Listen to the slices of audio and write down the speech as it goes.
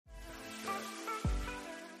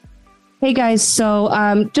Hey guys,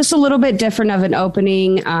 so just a little bit different of an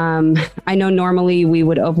opening. I know normally we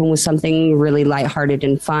would open with something really lighthearted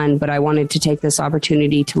and fun, but I wanted to take this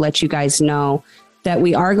opportunity to let you guys know that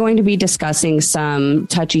we are going to be discussing some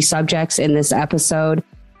touchy subjects in this episode.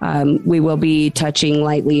 We will be touching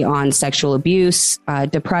lightly on sexual abuse,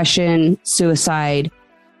 depression, suicide,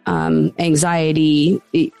 anxiety,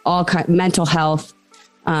 mental health.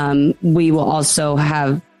 We will also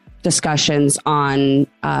have discussions on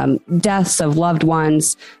deaths of loved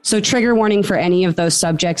ones. So trigger warning for any of those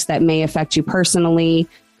subjects that may affect you personally.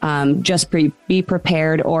 Just be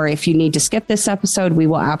prepared, or if you need to skip this episode, we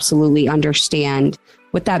will absolutely understand.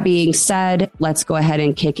 With that being said, let's go ahead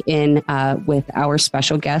and kick in with our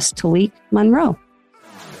special guest, Talik Monroe.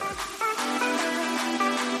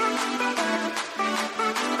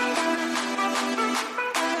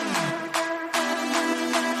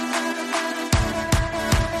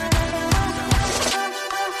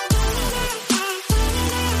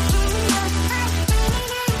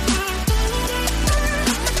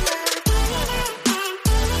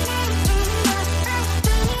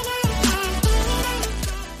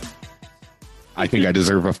 I think I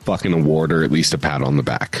deserve a fucking award or at least a pat on the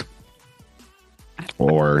back.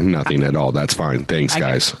 Or nothing at all. That's fine. Thanks,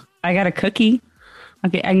 guys. I got a cookie.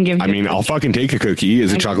 Okay, I can give you. I mean, I'll fucking take a cookie.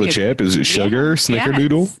 Is it chocolate chip? Is it sugar?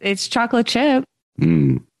 Snickerdoodle? It's chocolate chip. I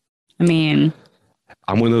mean,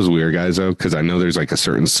 I'm one of those weird guys, though, because I know there's like a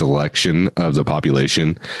certain selection of the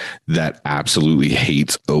population that absolutely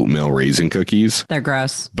hates oatmeal raisin cookies. They're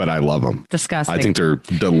gross. But I love them. Disgusting. I think they're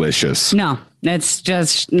delicious. No, it's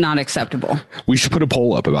just not acceptable. We should put a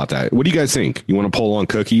poll up about that. What do you guys think? You want to poll on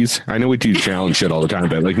cookies? I know we do challenge shit all the time,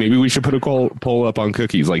 but like maybe we should put a poll up on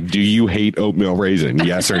cookies. Like, do you hate oatmeal raisin?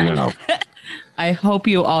 Yes or no? I hope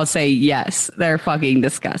you all say yes. They're fucking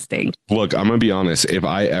disgusting. Look, I'm going to be honest. If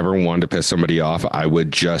I ever wanted to piss somebody off, I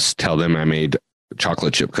would just tell them I made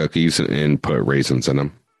chocolate chip cookies and put raisins in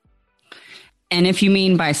them. And if you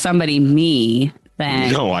mean by somebody, me,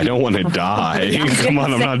 then... No, I don't want to die. Come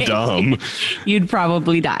on, I'm not dumb. You'd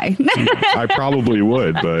probably die. I probably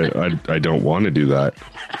would, but I don't want to do that.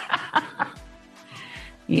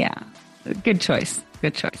 Yeah. Good choice.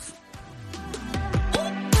 Good choice.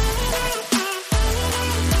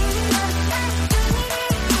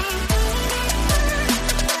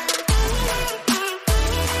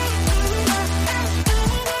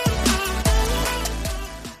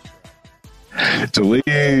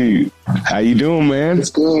 Talik, how you doing, man? It's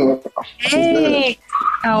good. Hey,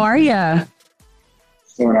 how are you?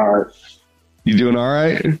 Doing all right. You doing all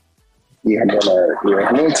right? Yeah, I'm doing all right. Yeah,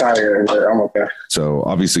 I'm a little tired, but I'm okay. So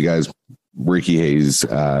obviously, guys, Ricky Hayes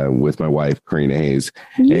with my wife, Karina Hayes.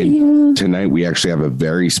 And tonight we actually have a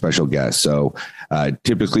very special guest. So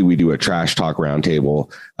typically we do a trash talk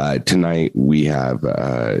roundtable. Tonight we have...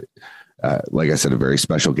 like I said, a very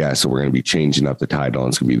special guest. So we're going to be changing up the title.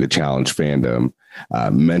 It's going to be the Challenge Fandom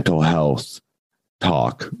Mental Health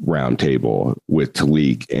Talk Roundtable with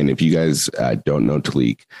Talik. And if you guys don't know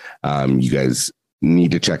Talik, you guys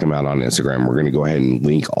need to check him out on Instagram. We're going to go ahead and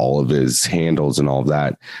link all of his handles and all of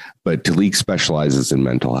that. But Talik specializes in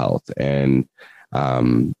mental health. And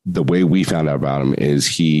the way we found out about him is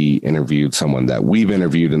he interviewed someone that we've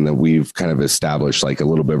interviewed and that we've kind of established like a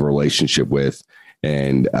little bit of a relationship with.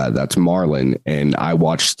 And that's Marlon. And I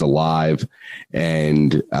watched the live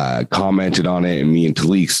and commented on it. And me and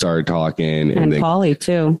Talik started talking. And then Paulie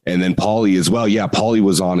too. And then Paulie as well. Yeah, Paulie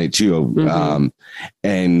was on it too. Mm-hmm.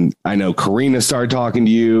 And I know Karina started talking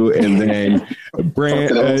to you. And then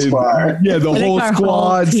Brand. The whole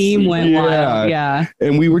squad team went wild. Yeah.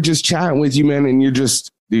 And we were just chatting with you, man. And you're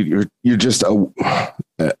just an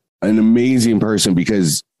amazing person,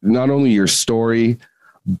 because not only your story,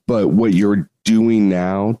 but what you're doing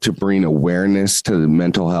now to bring awareness to the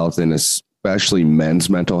mental health, and especially men's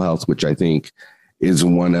mental health, which I think is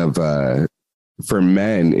one of, for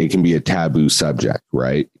men, it can be a taboo subject,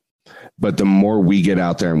 right? But the more we get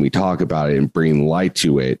out there and we talk about it and bring light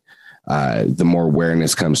to it, the more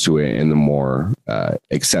awareness comes to it and the more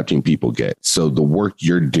accepting people get. So the work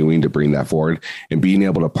you're doing to bring that forward and being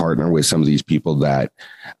able to partner with some of these people that,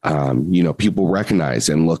 people recognize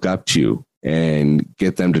and look up to, and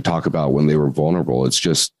get them to talk about when they were vulnerable. It's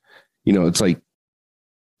just,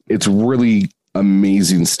 it's really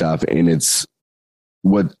amazing stuff. And it's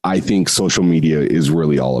what I think social media is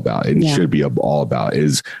really all about. It should be all about,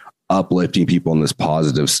 is uplifting people in this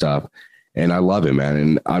positive stuff. And I love it, man.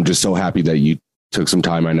 And I'm just so happy that you took some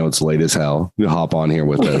time. I know it's late as hell. You hop on here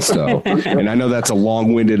with us. So, and I know that's a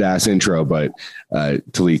long-winded ass intro, but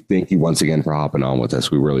Talik, thank you once again for hopping on with us.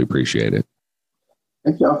 We really appreciate it.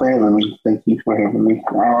 Thank y'all for having me. Thank you for having me.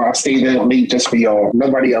 I stayed there late just for y'all.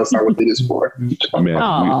 Nobody else I would do this for. Man.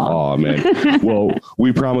 Well,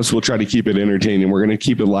 we promise we'll try to keep it entertaining. We're going to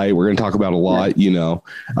keep it light. We're going to talk about a lot, We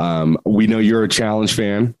know you're a challenge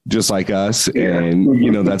fan, just like us. Yeah.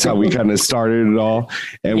 And, that's how we kind of started it all.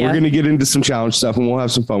 And we're going to get into some challenge stuff and we'll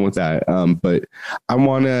have some fun with that. But I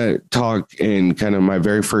want to talk, and kind of my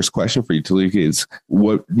very first question for you, Talik, is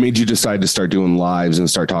what made you decide to start doing lives and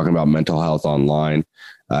start talking about mental health online?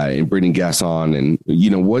 And bringing guests on, and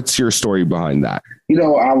what's your story behind that?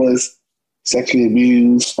 I was sexually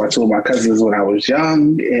abused by two of my cousins when I was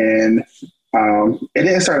young, and it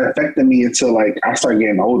didn't start affecting me until I started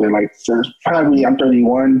getting older. Probably I'm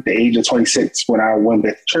 31, the age of 26 when I went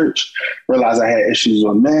back to church, realized I had issues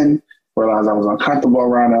with men, realized I was uncomfortable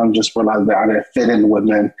around them, just realized that I didn't fit in with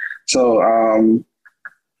men. So,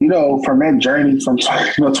 from that journey from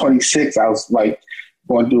 26, I was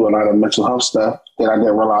going through a lot of mental health stuff that I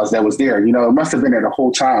didn't realize that was there. It must have been there the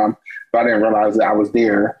whole time, but I didn't realize that I was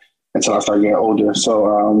there until I started getting older.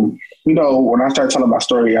 So, when I started telling my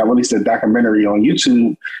story, I released a documentary on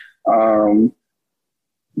YouTube.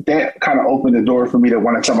 That kind of opened the door for me to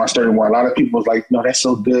want to tell my story more. A lot of people was like, no, that's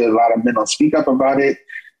so good. A lot of men don't speak up about it,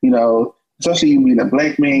 especially you being a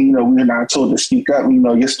Black man, we're not told to speak up.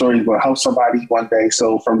 Your story is going to help somebody one day.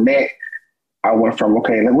 So from that, I went from,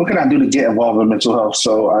 okay, what can I do to get involved in mental health?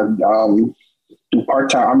 So I do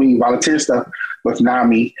volunteer stuff with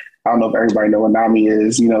NAMI. I don't know if everybody know what NAMI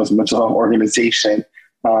is. It's a mental health organization.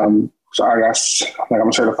 So I'm a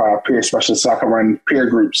certified peer specialist, so I can run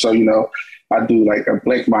peer groups. So, I do a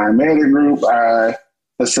Black Mind Matter group. I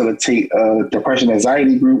facilitate a depression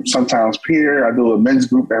anxiety group, sometimes peer. I do a men's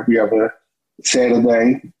group every other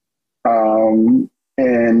Saturday.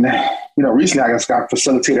 Recently I just got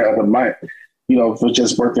facilitator of the month. For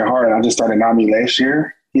just working hard. I just started NAMI last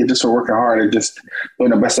year. Just for working hard and just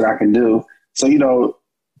doing the best that I can do. So,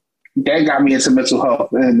 that got me into mental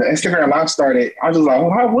health. And the Instagram Live started. I was just like,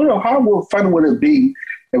 how fun would it be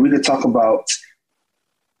if we could talk about,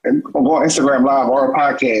 and go on Instagram Live or a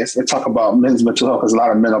podcast and talk about men's mental health, because a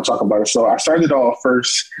lot of men don't talk about it. So I started off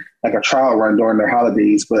first a trial run during the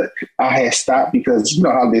holidays, but I had stopped because,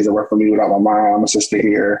 holidays are work for me without my mom, my sister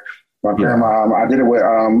here. My grandma, I did it with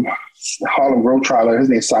Harlem Globetrotter. His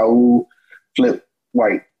name's Saul Flip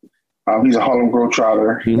White. He's a Harlem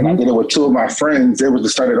Globetrotter. And I did it with two of my friends. It was to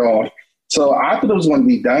start it off. So I thought it was going to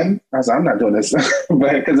be done. I was like, I'm not doing this.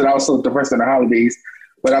 But because it also depressed in the holidays.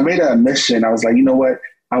 But I made a mission. I was like, you know what?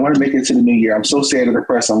 I want to make it to the new year. I'm so sad and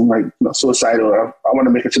depressed. I'm suicidal. I want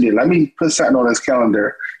to make it to the year. Let me put something on this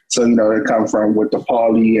calendar. So, it come from with the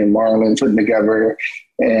Paulie and Marlon putting together.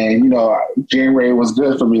 And, January was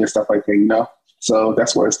good for me and stuff like that, So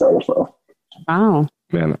that's where it started from. Wow.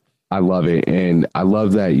 Man, I love it. And I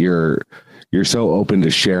love that you're so open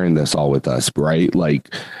to sharing this all with us, right?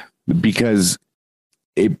 Because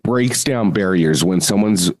it breaks down barriers when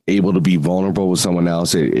someone's able to be vulnerable with someone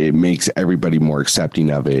else. It makes everybody more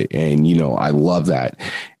accepting of it. And, I love that.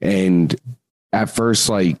 And at first,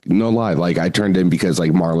 no lie, I turned in because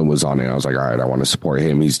Marlon was on it. I was like, all right, I want to support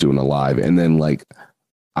him. He's doing a live. And then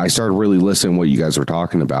I started really listening to what you guys were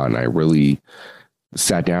talking about. And I really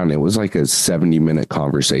sat down. It was a 70-minute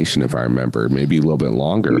conversation, if I remember, maybe a little bit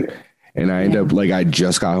longer. Yeah. And I ended up I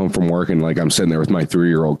just got home from work and I'm sitting there with my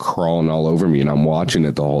 3-year-old crawling all over me and I'm watching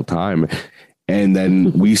it the whole time. And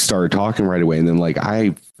then we started talking right away. And then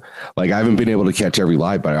I haven't been able to catch every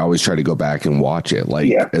live, but I always try to go back and watch it.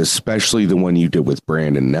 Especially the one you did with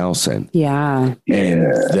Brandon Nelson. Yeah.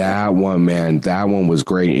 And that one was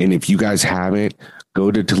great. And if you guys haven't,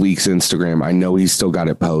 go to Talik's Instagram. I know he's still got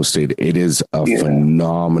it posted. It is a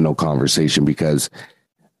phenomenal conversation because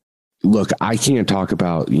look, I can't talk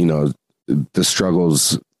about, the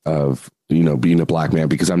struggles of, being a Black man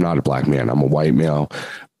because I'm not a Black man. I'm a white male.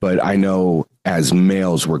 But I know as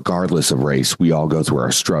males, regardless of race, we all go through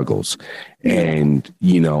our struggles. And,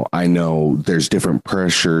 I know there's different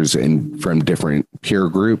pressures and from different peer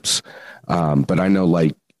groups. But I know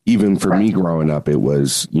even for me growing up, it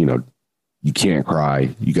was, you can't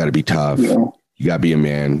cry. You got to be tough. Yeah. You got to be a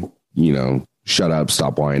man, shut up,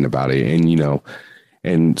 stop whining about it. And,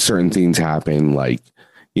 and certain things happen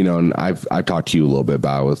and I've talked to you a little bit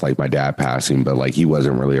about it with my dad passing, but he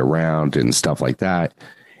wasn't really around and stuff like that.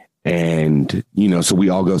 And, so we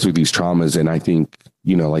all go through these traumas. And I think,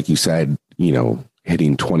 like you said,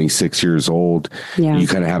 hitting 26 years old, you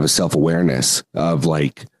kind of have a self-awareness of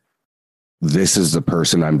this is the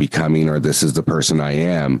person I'm becoming, or this is the person I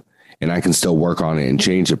am. And I can still work on it and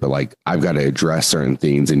change it. But I've got to address certain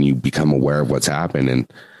things and you become aware of what's happened. And,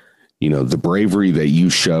 the bravery that you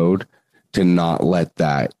showed to not let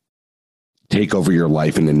that take over your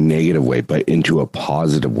life in a negative way, but into a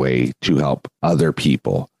positive way to help other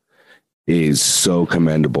people is so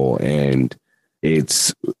commendable. And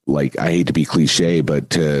it's like, I hate to be cliche, but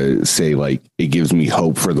to say like, it gives me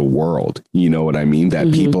hope for the world. You know what I mean?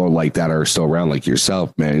 That people like that are still around, like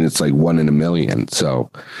yourself, man. It's like 1 in a million. So,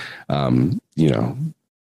 you know,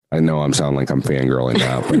 I know I'm sounding like I'm fangirling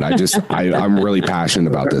now, but I'm really passionate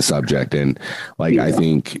about this subject. And like, I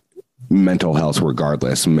think mental health,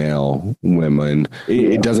 regardless, male, women,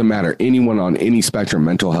 it doesn't matter. Anyone on any spectrum,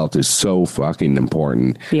 mental health is so fucking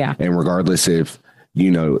important. Yeah. And regardless if,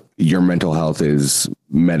 you know, your mental health is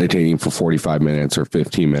meditating for 45 minutes or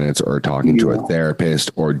 15 minutes or talking to a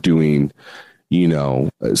therapist or doing, you know,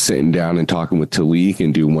 sitting down and talking with Talik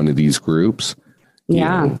and do one of these groups.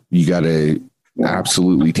 You got to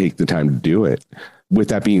absolutely take the time to do it. With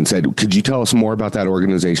that being said, could you tell us more about that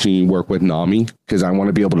organization you work with, NAMI? Because I want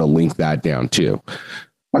to be able to link that down too.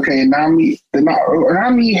 Okay, NAMI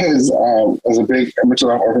has is a big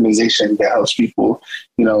mental health organization that helps people,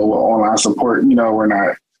 you know, with online support. You know, we're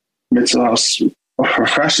not mental health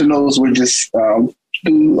professionals. We're just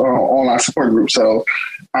do online support groups. So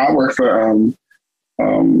I work for,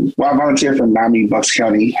 I volunteer for NAMI Bucks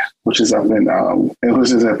County, which is up in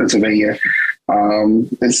Pennsylvania.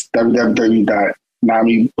 It's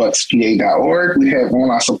www.namibuckspa.org. We have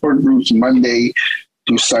online support groups Monday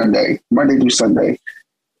through Sunday.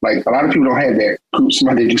 Like a lot of people don't have that groups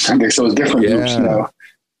Monday through Sunday, so it's different groups. You know,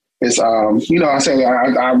 it's you know,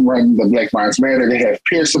 I run the Black Minds Matter. They have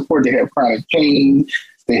peer support. They have chronic pain.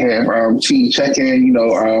 They have teen check-in. You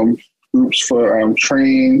know, groups for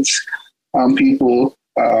trans people.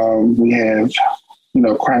 We have, you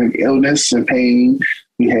know, chronic illness and pain.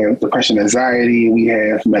 We have depression, anxiety. We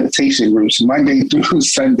have meditation groups. Monday through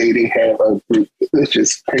Sunday, they have a group. It's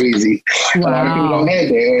just crazy. Wow. A lot of people don't have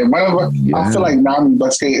that. And I feel like NAMI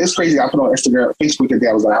Bucks County, it's crazy. I put on Instagram, Facebook today.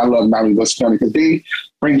 I was like, I love NAMI Bucks County because they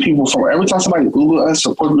bring people from every time somebody Google us,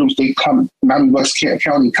 support groups, NAMI Bucks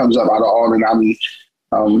County comes up out of all the NAMI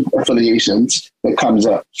affiliations that comes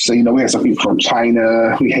up. So, you know, we had some people from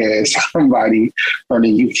China. We had somebody from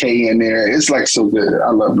the UK in there. It's like so good.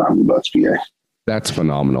 I love NAMI Bucks PA. That's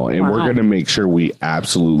phenomenal. And we're going to make sure we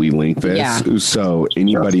absolutely link this. Yeah. So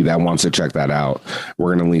anybody that wants to check that out,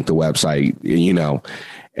 we're going to link the website, you know,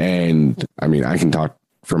 and I mean, I can talk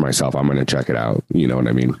for myself. I'm going to check it out. You know what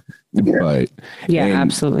I mean? Yeah. But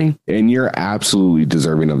absolutely. And you're absolutely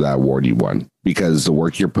deserving of that award you won because the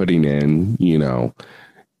work you're putting in, you know,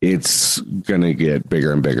 it's going to get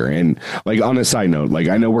bigger and bigger. And like on a side note, like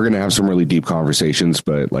I know we're going to have some really deep conversations,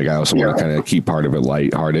 but like I also want to kind of keep part of it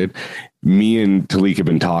lighthearted. Me and Talik have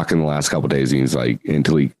been talking the last couple of days, and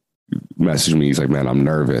Talik messaged me. He's like, man, I'm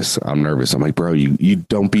nervous. I'm like, bro, you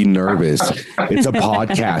don't be nervous. It's a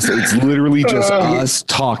podcast. It's literally just us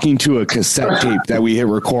talking to a cassette tape that we hit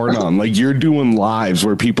record on. Like you're doing lives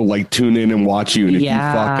where people like tune in and watch you. And if you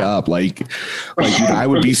fuck up, like dude, I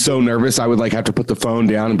would be so nervous. I would like have to put the phone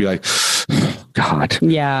down and be like, God.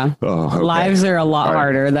 Yeah. Oh, okay. Lives are a lot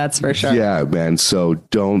harder. That's for sure. Yeah, man. So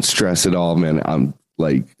don't stress at all, man.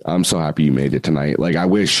 I'm so happy you made it tonight. Like, I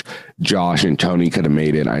wish Josh and Tony could have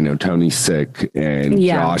made it. I know Tony's sick and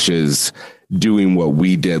Josh is doing what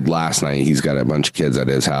we did last night. He's got a bunch of kids at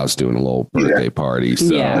his house doing a little birthday party.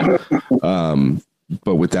 So,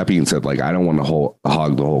 but with that being said, like, I don't want to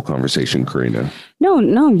hog the whole conversation, Karina.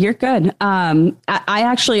 No, you're good.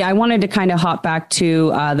 I wanted to kind of hop back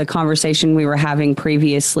to the conversation we were having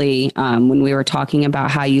previously when we were talking about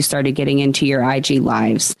how you started getting into your IG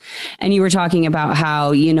lives, and you were talking about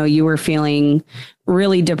how, you know, you were feeling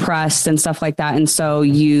really depressed and stuff like that. And so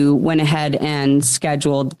you went ahead and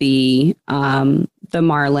scheduled the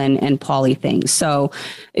Marlon and Pauly thing. So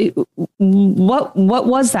what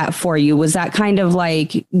was that for you? Was that kind of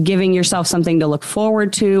like giving yourself something to look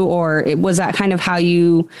forward to, or was that kind of how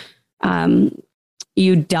you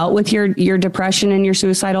dealt with your depression and your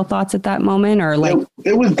suicidal thoughts at that moment? Or like,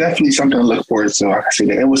 it was definitely something to look forward to. I can say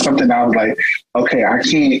that it was something I was like, okay, I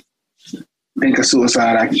can't think of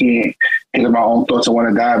suicide. I can't think of my own thoughts. I want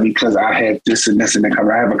to die because I have this and this and that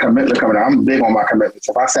coming. I have a commitment coming. I'm big on my commitments.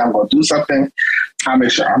 If I say I'm going to do something, I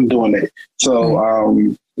make sure I'm doing it.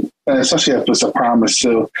 So, especially if it's a promise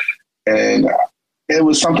too. And it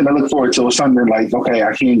was something to look forward to. It was something like, okay,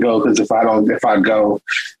 I can't go because if I go,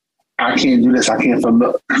 I can't do this. I can't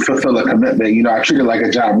fulfill a commitment. You know, I treat it like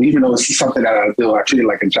a job, even though it's something that I do. I treat it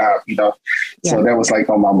like a job. You know, so that was like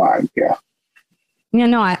on my mind. Yeah. Yeah,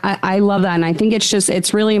 no, I love that. And I think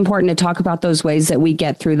it's really important to talk about those ways that we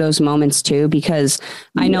get through those moments too, because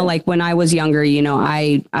I know like when I was younger, you know,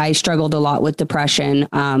 I struggled a lot with depression.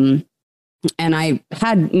 And I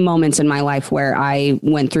had moments in my life where I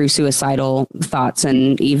went through suicidal thoughts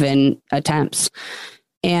and even attempts.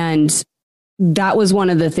 And that was one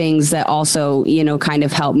of the things that also, kind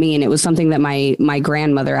of helped me. And it was something that my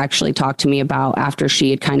grandmother actually talked to me about after she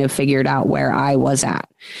had kind of figured out where I was at.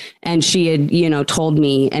 And she had, told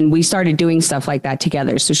me, and we started doing stuff like that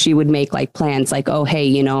together. So she would make like plans like, oh, hey,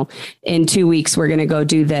 in 2 weeks, we're going to go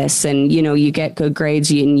do this. And, you get good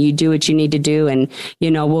grades and you do what you need to do. And,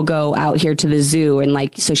 we'll go out here to the zoo. And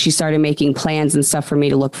like, so she started making plans and stuff for me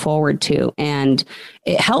to look forward to. And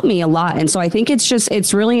it helped me a lot. And so I think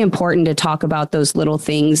it's really important to talk about those little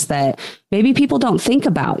things that maybe people don't think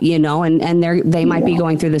about, and they might be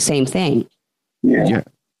going through the same thing. Yeah.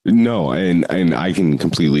 No, and I can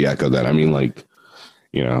completely echo that. I mean, like,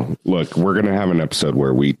 look, we're going to have an episode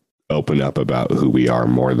where we open up about who we are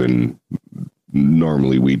more than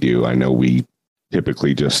normally we do. I know we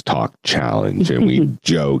typically just talk challenge and we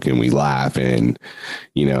joke and we laugh and,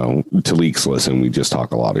 Talik's listen, we just talk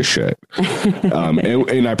a lot of shit.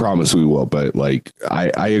 And I promise we will, but like,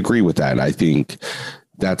 I agree with that. I think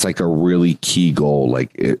that's like a really key goal.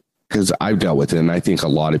 Like because I've dealt with it. And I think a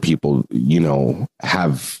lot of people,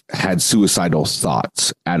 have had suicidal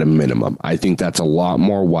thoughts at a minimum. I think that's a lot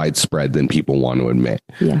more widespread than people want to admit.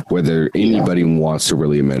 Yeah. Whether anybody wants to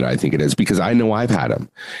really admit it, I think it is, because I know I've had them,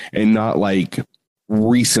 and not like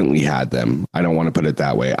recently had them. I don't want to put it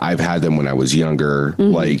that way. I've had them when I was younger,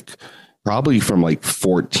 like probably from like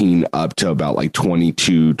 14 up to about like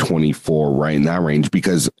 22, 24, right in that range,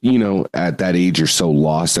 because, at that age, you're so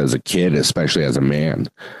lost as a kid, especially as a man,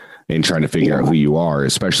 and trying to figure out who you are,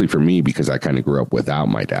 especially for me, because I kind of grew up without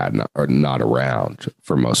my dad not around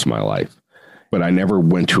for most of my life. But I never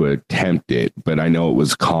went to attempt it, but I know it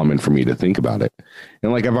was common for me to think about it.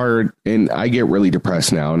 And like I get really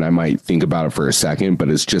depressed now, and I might think about it for a second, but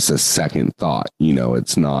it's just a second thought,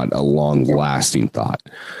 it's not a long lasting thought.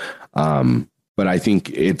 But I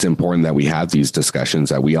think it's important that we have these discussions,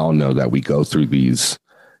 that we all know that we go through these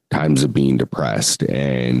times of being depressed,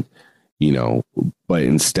 and, but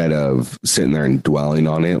instead of sitting there and dwelling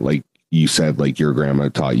on it, like you said, like your grandma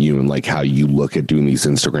taught you, and like how you look at doing these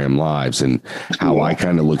Instagram lives, and how I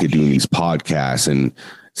kind of look at doing these podcasts and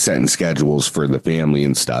setting schedules for the family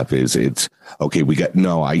and stuff, it's okay.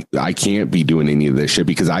 I can't be doing any of this shit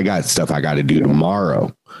because I got stuff I got to do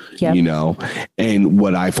tomorrow, and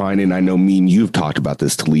what I find, and I know me and you've talked about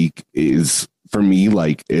this, Talik, is for me,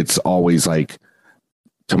 like, it's always like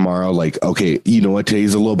tomorrow, like, okay, you know what?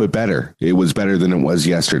 Today's a little bit better. It was better than it was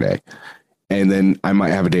yesterday. And then I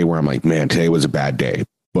might have a day where I'm like, man, today was a bad day,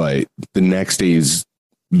 but the next day is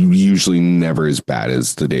usually never as bad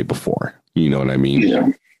as the day before. You know what I mean? Yeah.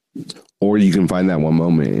 Or you can find that one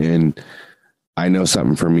moment. And I know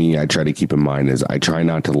something for me, I try to keep in mind is I try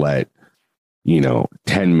not to let,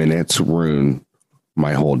 10 minutes ruin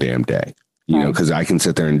my whole damn day, because I can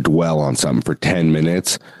sit there and dwell on something for 10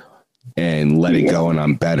 minutes and let it go, and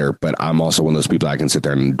I'm better. But I'm also one of those people, I can sit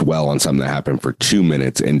there and dwell on something that happened for 2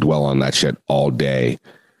 minutes and dwell on that shit all day.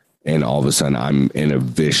 And all of a sudden I'm in a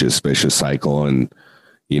vicious cycle. And,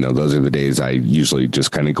 those are the days I usually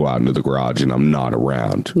just kind of go out into the garage and I'm not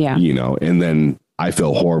around, and then I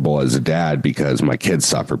feel horrible as a dad because my kids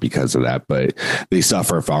suffer because of that, but they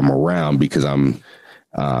suffer if I'm around, because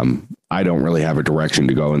I don't really have a direction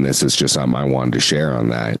to go in this. It's just something I wanted to share on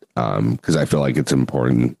that. Because I feel like it's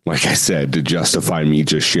important, like I said, to justify me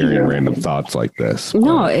just sharing random thoughts like this.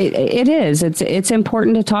 No, it is. It's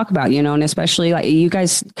important to talk about, and especially like you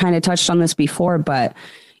guys kind of touched on this before, but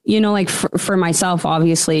like for myself,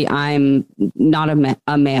 obviously I'm not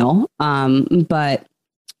a male. But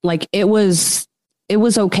like it was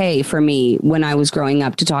okay for me when I was growing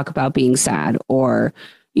up to talk about being sad, or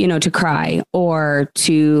to cry, or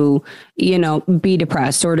to, be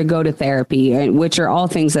depressed, or to go to therapy, which are all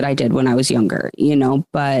things that I did when I was younger,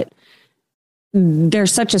 but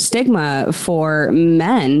there's such a stigma for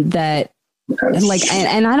men that like,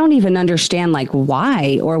 and I don't even understand like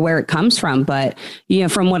why or where it comes from, but,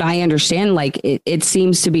 from what I understand, like it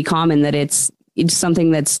seems to be common that it's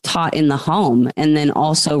something that's taught in the home and then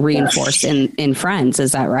also reinforced in friends.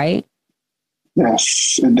 Is that right?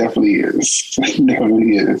 Yes, it definitely is. It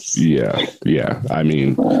definitely is. Yeah. I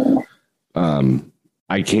mean,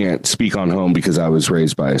 I can't speak on home because I was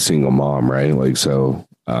raised by a single mom, right? Like, so,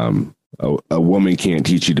 a woman can't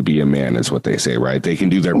teach you to be a man, is what they say, right? They can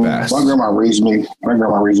do their best. My grandma raised me,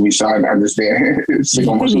 so I understand.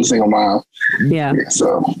 single mom. Yeah.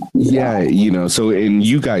 So, so, and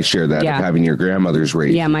you guys share that, of having your grandmothers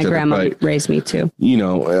raised. Yeah, my grandma raised me too.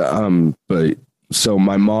 But so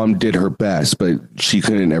my mom did her best, but she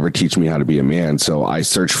couldn't ever teach me how to be a man. So I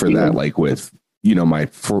searched for that, like with my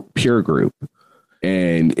peer group.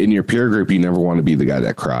 And in your peer group, you never want to be the guy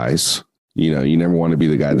that cries. You never want to be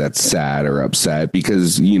the guy that's sad or upset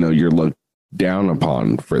because, you're looked down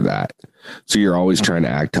upon for that. So you're always trying to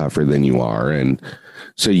act tougher than you are. And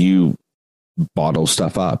so you bottle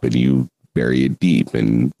stuff up and you bury it deep.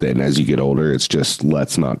 And then as you get older, it's just,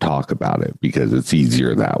 let's not talk about it because it's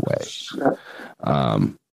easier that way.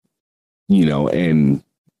 And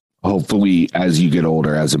hopefully as you get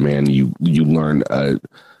older as a man, you learn a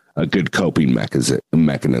good coping mechanism,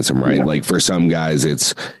 right? Yeah. Like for some guys,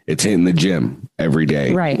 it's hitting the gym every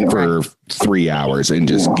day for 3 hours and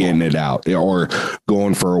just getting it out, or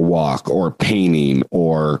going for a walk, or painting,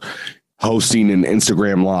 or hosting an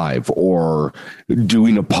Instagram live, or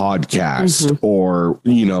doing a podcast, or,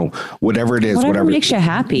 whatever it is, whatever makes you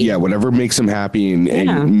happy. Yeah. Whatever makes them happy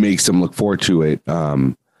and makes them look forward to it.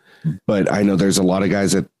 But I know there's a lot of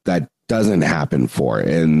guys that doesn't happen for,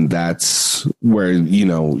 and that's where,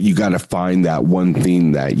 you got to find that one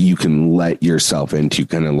thing that you can let yourself into,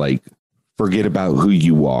 kind of like forget about who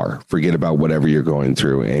you are, forget about whatever you're going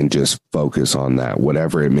through, and just focus on that,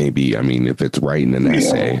 whatever it may be. I mean, if it's writing an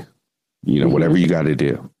essay, whatever you got to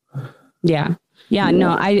do. Yeah. Yeah,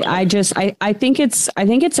 no, I think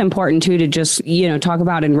it's important too, to just, talk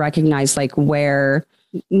about and recognize like where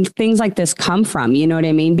things like this come from, you know what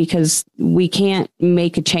I mean? Because we can't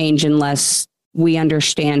make a change unless we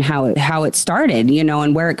understand how it started,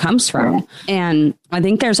 and where it comes from. And I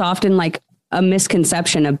think there's often like a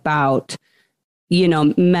misconception about,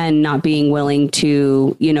 men not being willing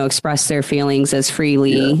to, express their feelings as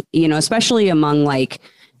freely, especially among like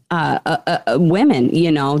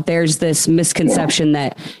women. There's this misconception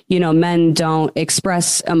that, men don't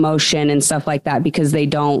express emotion and stuff like that because they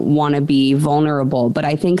don't want to be vulnerable. But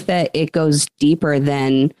I think that it goes deeper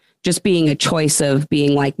than just being a choice of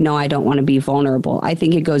being like, no, I don't want to be vulnerable. I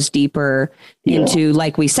think it goes deeper into,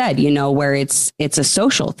 like we said, where it's a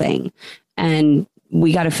social thing, and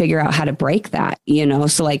we got to figure out how to break that,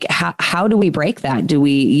 so like, how do we break that? Do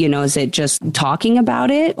we, is it just talking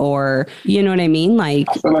about it, or, you know what I mean? Like,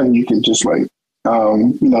 I feel like you can just like,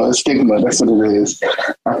 a stigma, that's what it is.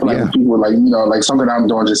 I feel like people like, like something I'm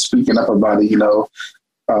doing, just speaking up about it,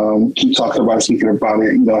 keep talking about it, speaking about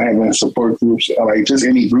it, having support groups, like just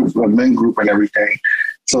any group, a men group and everything.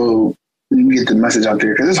 So you get the message out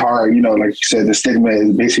there, because it's hard, like you said, the stigma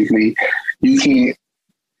is basically, you can't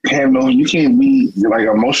be like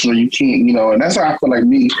emotional. You can't, and that's how I feel like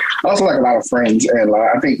me. I also like a lot of friends. And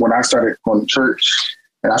I think when I started going to church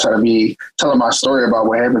and I started telling my story about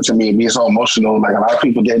what happened to me and being so emotional, like a lot of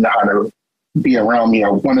people didn't know how to be around me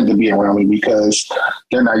or wanted to be around me because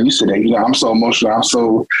they're not used to that. I'm so emotional. I'm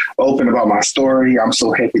so open about my story. I'm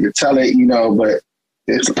so happy to tell it, but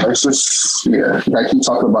it's just, I keep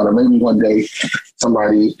talking about it. Maybe one day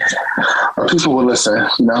somebody or people will listen,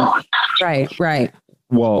 Right.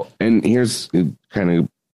 Well, and here's kind of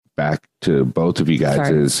back to both of you guys.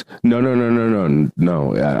 Sorry. Is no.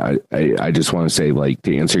 I just want to say, like,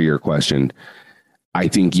 to answer your question, I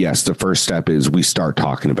think, yes, the first step is we start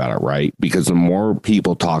talking about it, right? Because the more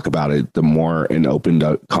people talk about it, the more an open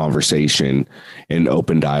conversation and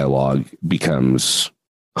open dialogue becomes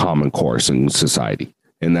common course in society.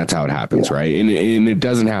 And that's how it happens, right? And it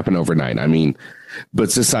doesn't happen overnight. I mean,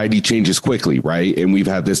 but society changes quickly, right? And we've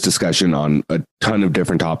had this discussion on a ton of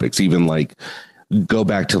different topics, even like go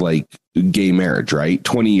back to like gay marriage, right?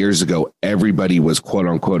 20 years ago, everybody was quote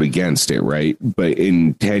unquote against it, right? But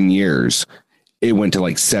in 10 years, it went to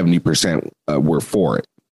like 70% were for it.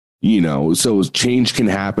 So change can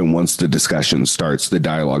happen once the discussion starts, the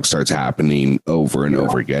dialogue starts happening over and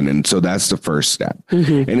over again. And so that's the first step.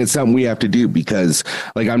 And it's something we have to do because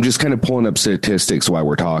like, I'm just kind of pulling up statistics while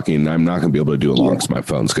we're talking. I'm not going to be able to do it long because my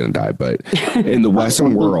phone's going to die. But in the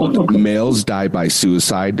Western world, males die by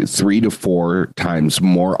suicide 3 to 4 times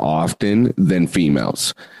more often than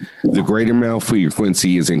females. The greater male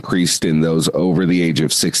frequency is increased in those over the age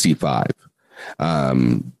of 65.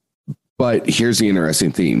 But here's the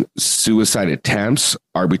interesting thing. Suicide attempts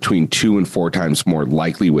are between 2 and 4 times more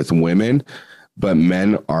likely with women, but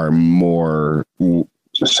men are more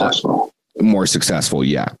successful.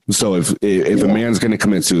 Yeah. So if a man's going to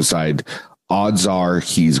commit suicide, odds are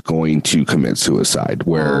he's going to commit suicide,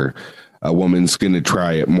 where a woman's going to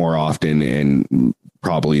try it more often and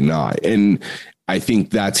probably not. And I think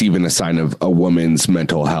that's even a sign of a woman's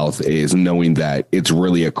mental health, is knowing that it's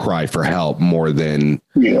really a cry for help more than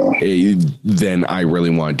I really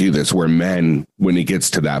want to do this. Where men, when it gets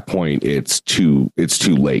to that point, it's too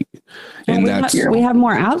late. And we have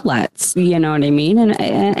more outlets, you know what I mean?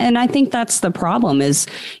 And I think that's the problem is,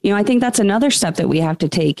 I think that's another step that we have to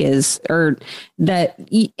take actually,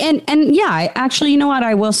 you know what,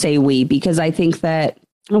 I will say because I think that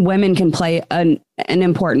women can play an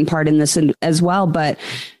important part in this as well. But,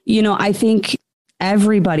 I think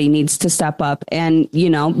everybody needs to step up and,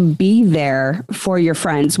 be there for your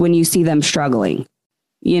friends when you see them struggling,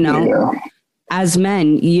 as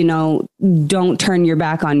men, don't turn your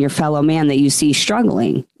back on your fellow man that you see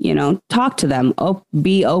struggling, talk to them,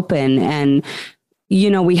 be open. And,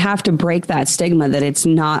 we have to break that stigma that it's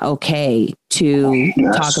not okay to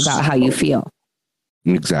talk about how you feel.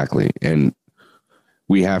 Exactly. And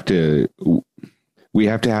we have to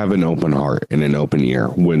have an open heart and an open ear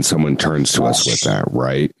when someone turns to us with that.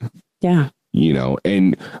 Right. Yeah.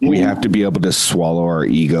 And we have to be able to swallow our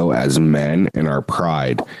ego as men and our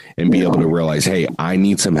pride and be able to realize, hey, I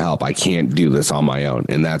need some help. I can't do this on my own.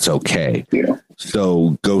 And that's okay. Yeah.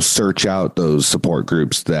 So go search out those support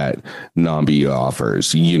groups that Nambi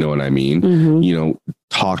offers. You know what I mean? Mm-hmm.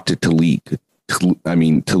 Talk to Talik.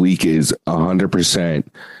 Talik is 100%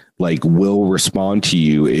 will respond to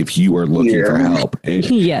you if you are looking for help. And,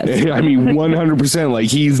 yes. 100%.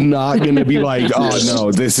 He's not going to be oh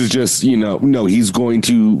no, this is just, no, he's going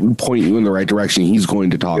to point you in the right direction. He's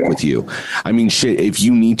going to talk with you. If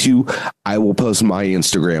you need to, I will post my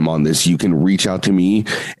Instagram on this. You can reach out to me,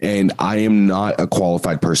 and I am not a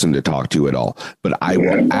qualified person to talk to at all, but I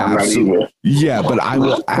will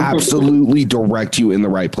absolutely direct you in the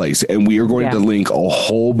right place. And we are going to link a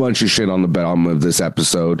whole bunch of shit on the bottom of this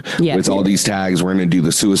episode. With all these tags. We're going to do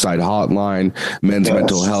the suicide hotline, men's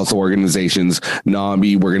mental health organizations,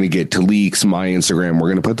 Nambi. We're going to get Talik's, my Instagram. We're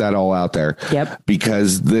going to put that all out there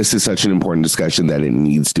because this is such an important discussion that it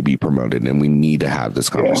needs to be promoted, and we need to have this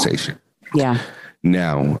conversation. Yeah.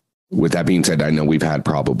 Now, with that being said, I know we've had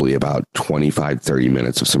probably about 25, 30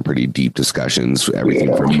 minutes of some pretty deep discussions,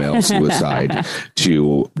 everything from male suicide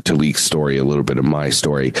to Talik's story, a little bit of my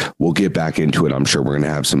story. We'll get back into it. I'm sure we're going to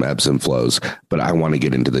have some ebbs and flows, but I want to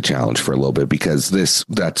get into the challenge for a little bit because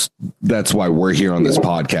that's why we're here on this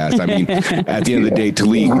podcast. At the end of the day,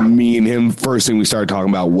 Talik, me and him, first thing we started talking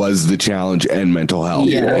about was the challenge and mental health.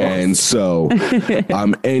 Yeah. And so,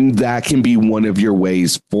 and that can be one of your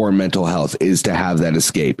ways for mental health is to have that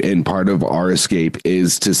escape. And part of our escape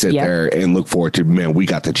is to sit there and look forward to, man, we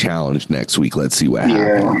got the challenge next week. Let's see what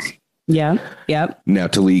happens. Yeah. Yep. Now,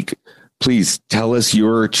 Talik, please tell us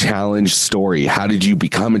your challenge story. How did you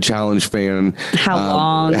become a challenge fan? How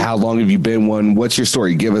long? How long have you been one? What's your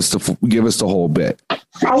story? Give us the whole bit.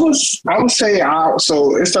 I would say,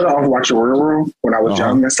 so it started off watching Real World when I was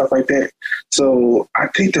young and stuff like that. So I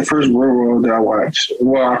think the first Real World that I watched,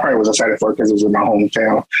 I probably was excited for it because it was in my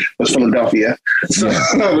hometown, was Philadelphia. So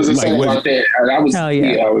I was excited about that. And I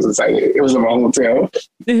was excited. It was in my hometown.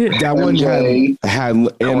 That one had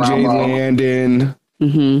MJ Landon.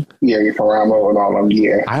 Mm-hmm. Yeah, Karamo and all of them.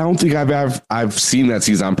 Yeah, I don't think I've seen that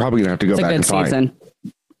season. I'm probably gonna have to go back and find.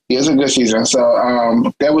 Yeah, it's a good season. So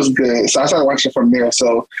that was good. So I started watching from there.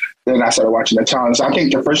 So then I started watching the challenge. So I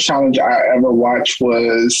think the first challenge I ever watched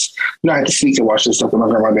was, I had to sneak and watch this stuff. My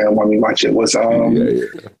grandma didn't want me to watch it. Was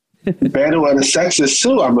Battle of the Sexes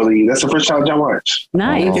 2, I believe. That's the first challenge I watched.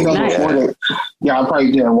 Nice. I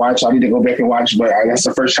probably didn't watch. I need to go back and watch, but that's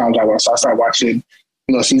the first challenge I watched. So I started watching,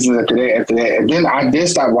 seasons after that. And then I did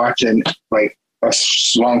start watching a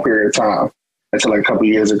long period of time until a couple of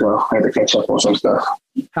years ago. I had to catch up on some stuff.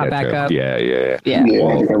 Pop back up. Yeah.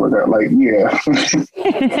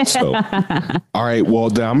 So, all right. Well,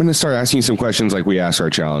 then I'm going to start asking you some questions like we asked our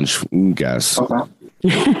challenge guests. Okay.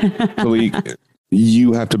 Talik,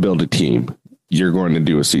 you have to build a team. You're going to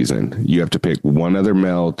do a season. You have to pick one other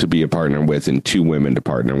male to be a partner with and 2 women to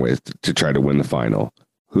partner with to try to win the final.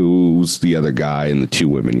 Who's the other guy and the 2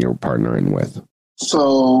 women you're partnering with?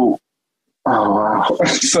 So,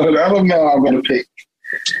 so the other male I'm going to pick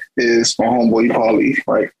is my homeboy, Paulie.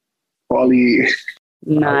 Like, Paulie.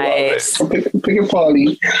 Nice. I'm picking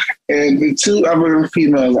Paulie. And the 2 other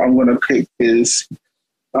females I'm going to pick is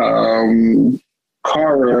Cara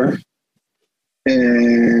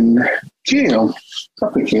and Kim.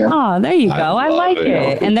 Oh, there you go. I like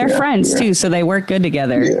it. And they're friends too, so they work good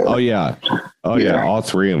together. Yeah. Oh yeah. All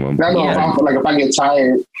three of them. I know if I get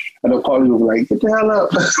tired, I know Paulie will be like, get the hell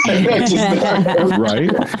up.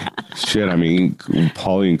 Right? Shit, I mean,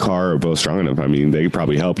 Paulie and Car are both strong enough. I mean, they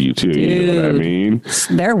probably help you too. Dude, you know what I mean?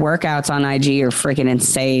 Their workouts on IG are freaking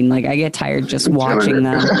insane. Like, I get tired just watching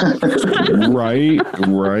them.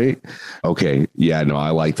 Right. Okay. Yeah, no,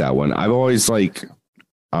 I like that one. I've always like,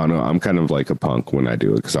 I don't know. I'm kind of like a punk when I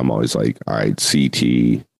do it because I'm always like, all right,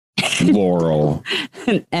 CT, Laurel,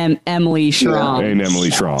 and Emily Schramm. And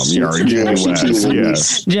Emily Schramm. Jenny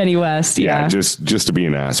West. Yeah. Jenny West. Yeah. Just to be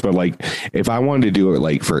an ass. But like, if I wanted to do it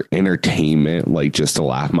like for entertainment, like just to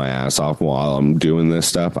laugh my ass off while I'm doing this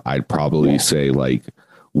stuff, I'd probably say like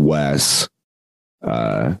Wes.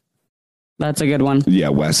 That's a good one. Yeah,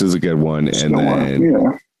 Wes is a good one. And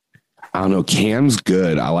then I don't know, Cam's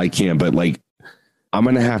good. I like Cam, but like, I'm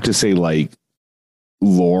going to have to say like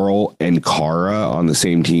Laurel and Cara on the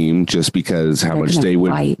same team just because how much they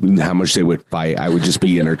would fight. I would just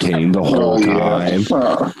be entertained the whole time.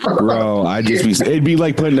 Bro, it'd be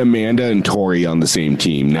like putting Amanda and Tori on the same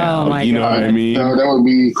team now. Oh my you know God. what I mean? No, that would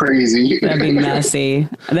be crazy. That'd be messy.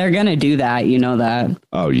 They're going to do that. You know that.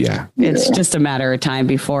 Oh yeah. It's just a matter of time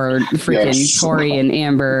before freaking Tori and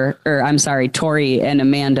Tori and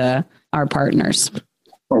Amanda are partners.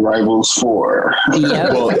 Rivals 4. Yep.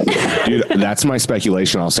 Well, dude, that's my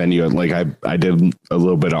speculation. I'll send you like I did a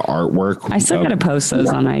little bit of artwork. I still got to post those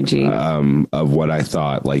on IG. Of what I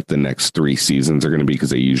thought like the next 3 seasons are going to be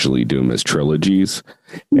because they usually do them as trilogies,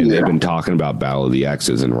 and they've been talking about Battle of the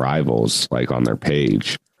Exes and Rivals like on their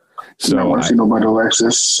page. So I want to see no Battle of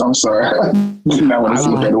Exes. I'm sorry. I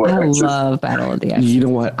love Battle of the Exes. You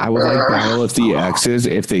know what? I would like Battle of the Exes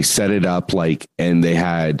if they set it up like and they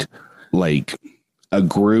had like a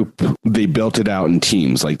group, they built it out in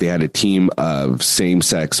teams. Like they had a team of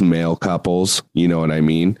same-sex male couples, you know what I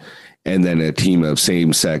mean? And then a team of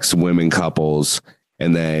same-sex women couples,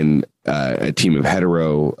 and then a team of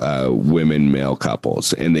hetero women male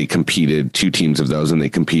couples. And they competed, 2 teams of those, and they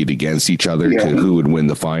compete against each other to who would win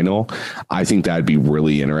the final. I think that'd be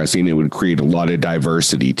really interesting. It would create a lot of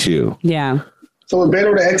diversity too. Yeah. So with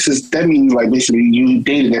Battle of the Exes, that means like basically you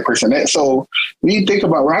dated that person. So when I think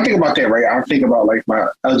about that, right, I think about like my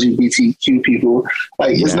LGBTQ people.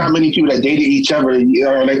 Like it's not many people that dated each other. You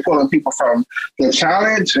know, they pulling people from the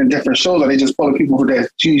challenge and different shows, or they just pulling people that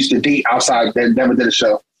choose to date outside that never did a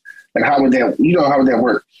show. Like how would that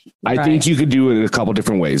work? I think you could do it a couple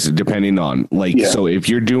different ways, depending on so if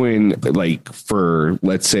you're doing like for,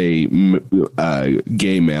 let's say,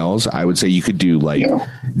 gay males, I would say you could do like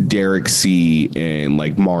Derek C and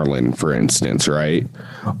like Marlon, for instance, right?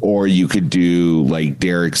 Or you could do like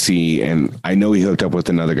Derek C and I know he hooked up with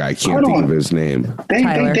another guy. I can't think of his name. They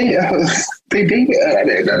dated. They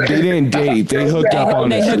didn't date. They hooked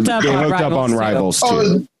up on Rivals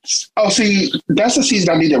too. Oh, see, that's the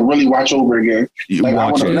season I need to really watch over again.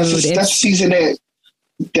 Like, that's the season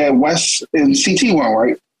that West and CT won,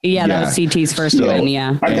 right? Yeah, that was CT's first win.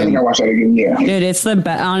 Yeah, I think I watch that again. Yeah, dude, it's the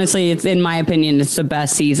best. Honestly, it's in my opinion, it's the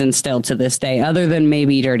best season still to this day, other than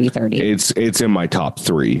maybe Dirty 30. It's in my top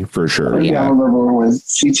 3 for sure. Yeah, I remember when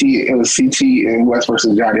CT. It was CT and West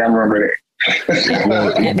versus Johnny. I remember that.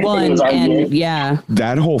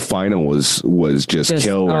 That whole final was just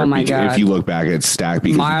killer. Oh my God. If you look back at stack,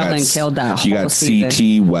 because Marlon killed that whole you got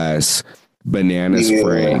season. CT West, Bananas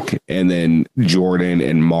Frank, and then Jordan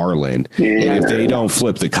and Marlon. And if they don't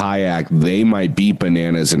flip the kayak, they might beat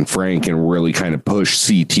Bananas and Frank and really kind of push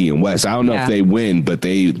CT and West. I don't know if they win, but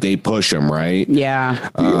they push them, right? Yeah.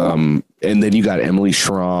 And then you got Emily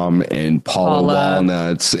Schramm and Paula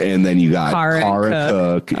Walnuts, and then you got Cara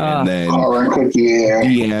Cook, and then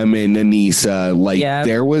DM and Anissa. Like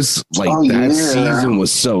there was season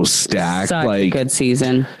was so stacked. Such a good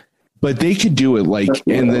season. But they could do it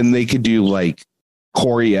and then they could do like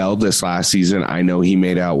Corey L this last season. I know he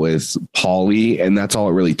made out with Paulie, and that's all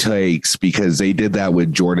it really takes because they did that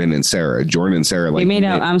with Jordan and Sarah. Jordan and Sarah, he made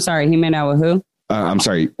out with who? I'm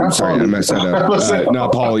sorry, I messed that up. No,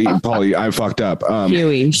 Paulie, I fucked up.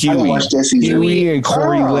 Huey and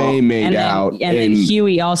Corey Lay made out, and then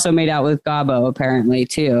Huey also made out with Gabo apparently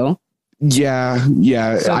too. Yeah.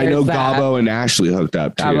 So I know Gabo and Ashley hooked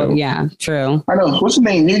up too. Gabo, yeah, true. I know. What's his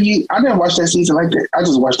name? I didn't watch that season like that. I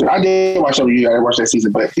just watched it. I did watch every year. I didn't watch that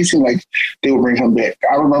season, but he seemed like they would bring him back.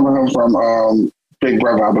 I remember him from Big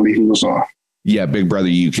Brother, I believe he was on. Yeah, Big Brother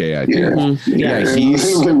UK, I think. Yeah, Yeah.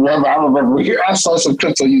 he's. I remember. I saw some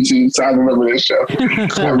clips on YouTube, so I remember that show.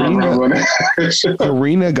 I remember that show.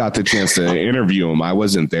 Karina got the chance to interview him. I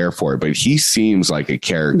wasn't there for it, but he seems like a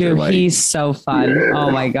character. Dude, like, he's so fun. Yeah.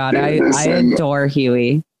 Oh my God. I adore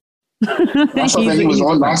Huey. I saw that he was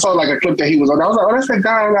on. I saw like a clip that he was on. I was like, oh, that's that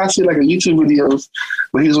guy. I see like a YouTube videos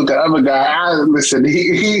when he was with the other guy. Listen,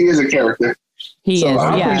 he is a character. He is.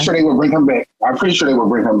 I'm pretty sure they will bring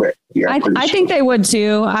him back. Yeah, I think they would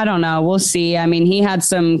too. I don't know. We'll see. I mean, he had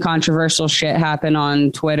some controversial shit happen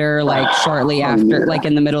on Twitter, like shortly after, like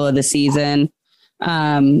in the middle of the season.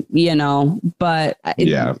 You know, but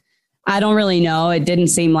I don't really know. It didn't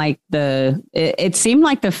seem like it seemed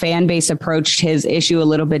like the fan base approached his issue a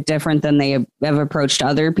little bit different than they have approached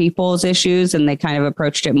other people's issues. And they kind of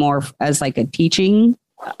approached it more as like a teaching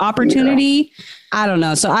opportunity. Yeah. I don't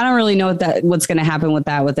know. So I don't really know what's going to happen with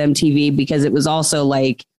that with MTV, because it was also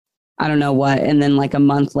like, I don't know what. And then like a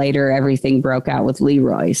month later, everything broke out with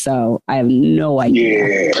Leroy. So I have no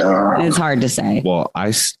idea. Yeah. It's hard to say. Well,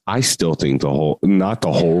 I still think not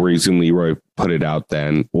the whole reason Leroy put it out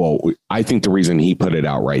then. Well, I think the reason he put it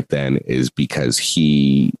out right then is because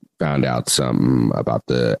he found out something about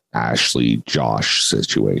the Ashley Josh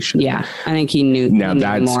situation. Yeah, I think he knew. Now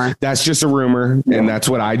that's just a rumor, and that's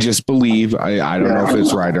what I just believe. I don't know if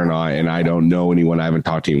it's right or not, and I don't know anyone. I haven't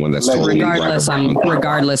talked to anyone that's totally regardless.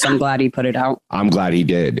 I'm glad he put it out. I'm glad he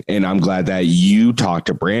did, and I'm glad that you talked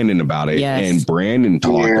to Brandon about it, and Brandon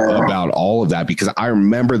talked about all of that, because I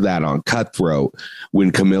remember that on Cutthroat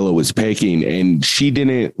when Camilla was picking, and she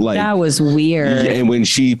didn't like. That was weird. And when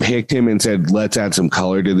she picked him and said, "Let's add some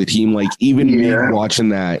color to the team," like even me watching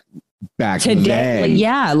that back then,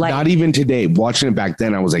 not even today, watching it back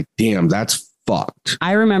then, I was like, damn, that's fucked.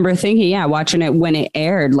 I remember thinking, watching it when it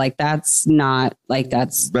aired, like that's not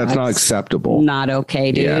acceptable. Not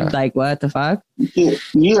okay, dude. Yeah. Like what the fuck?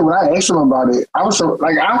 Yeah, when I asked him about it, I was so,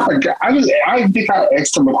 like, I forgot. I think I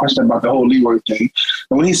asked him a question about the whole Leroy thing.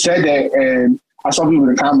 And when he said that, and I saw people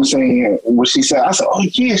in the comments saying what she said, I said, oh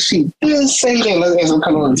yeah, she did say that as a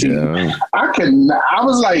color on the team. I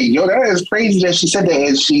was like, yo, that is crazy that she said that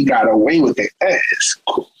and she got away with it. That is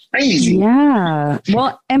crazy. Yeah.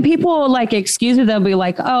 Well, and people like excuse it. They'll be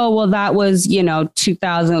like, oh, well, that was,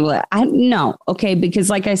 2000. No. Okay. Because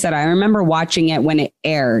like I said, I remember watching it when it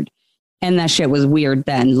aired. And that shit was weird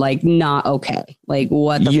then, like not okay. Like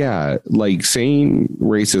what? Like saying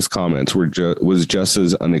racist comments was just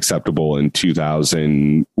as unacceptable in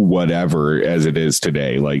 2000 whatever as it is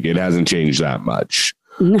today. Like it hasn't changed that much.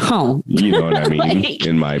 No, you know what I mean. Like,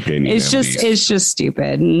 in my opinion, it's just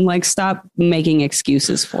stupid. And like stop making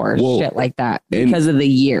excuses for shit like that because of the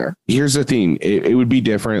year. Here's the thing: it would be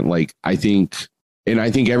different. Like I think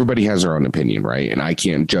everybody has their own opinion, right? And I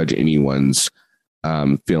can't judge anyone's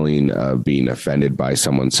feeling of being offended by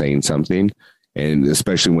someone saying something, and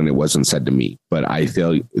especially when it wasn't said to me. But I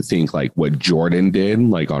think like what Jordan did,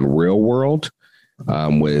 like on Real World,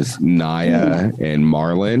 with Naya and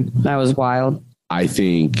Marlon, that was wild. I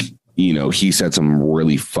think he said some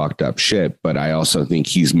really fucked up shit, but I also think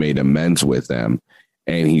he's made amends with them.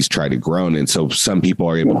 And he's tried to grow. And so some people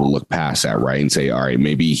are able to look past that, right? And say, all right,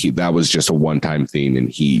 maybe that was just a one-time thing and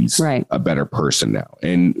he's a better person now.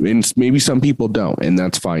 And maybe some people don't, and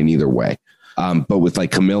that's fine either way. But with like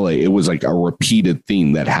Camilla, it was like a repeated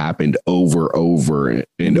theme that happened over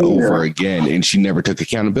and over again. And she never took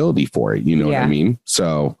accountability for it. You know what I mean?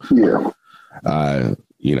 So,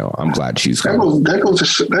 I'm glad she's that goes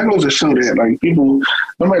to show that like people,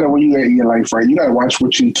 no matter where you at in your life, right? You got to watch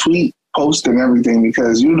what you tweet, post, and everything,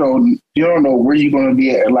 because you don't know where you're going to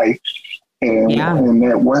be at in life. And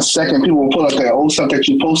that 1 second, people will pull up that old stuff that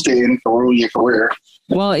you posted and ruin your career.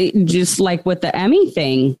 Well, just like with the Emmy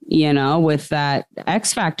thing, with that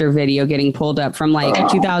X Factor video getting pulled up from like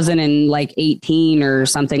 2018 or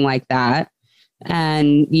something like that.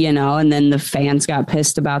 And, and then the fans got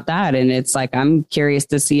pissed about that. And it's like, I'm curious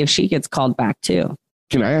to see if she gets called back too.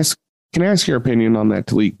 Can I ask your opinion on that,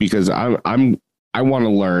 Talik? Because I want to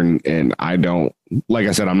learn, and I don't, like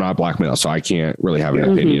I said, I'm not black male, so I can't really have an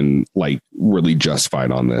opinion, like really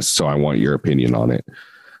justified on this. So I want your opinion on it.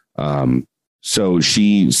 So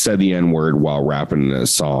she said the N-word while rapping a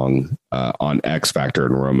song on X Factor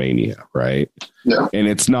in Romania, right? Yeah. And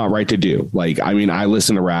it's not right to do. Like, I mean, I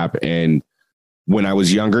listen to rap, and when I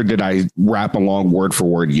was younger, did I rap along word for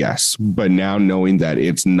word? Yes. But now knowing that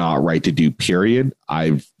it's not right to do, period,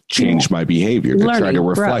 I've changed my behavior to try to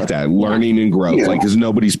reflect that learning and growth, like, because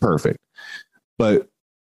nobody's perfect. But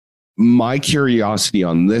my curiosity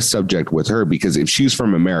on this subject with her, because if she's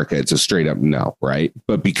from America, it's a straight up no, right?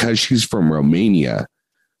 But because she's from Romania,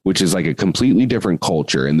 which is like a completely different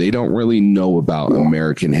culture. And they don't really know about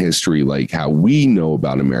American history, like how we know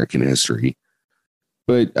about American history.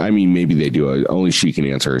 But I mean, maybe they do. Only she can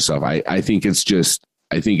answer herself. I think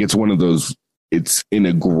it's one of those, it's in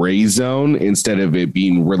a gray zone instead of it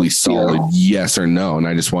being really solid yes or no. And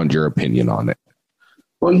I just wanted your opinion on it.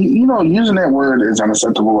 Well, using that word is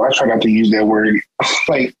unacceptable. I try not to use that word,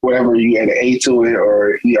 like whatever you add an A to it,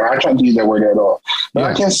 or I try not to use that word at all. But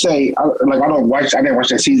I can say, I didn't watch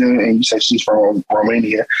that season, and you said she's from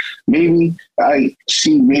Romania. Maybe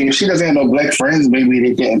if she doesn't have no black friends, maybe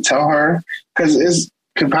they didn't tell her, because it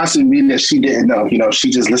could possibly be that she didn't know.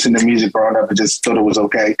 She just listened to music growing up and just thought it was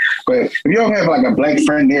okay. But if you don't have like a black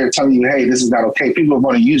friend there telling you, hey, this is not okay, people are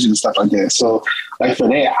going to use it and stuff like that. So like for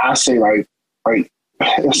that, I say like.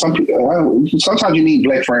 Some people, sometimes you need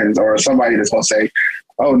black friends or somebody that's going to say,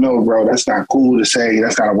 oh, no, bro, that's not cool to say.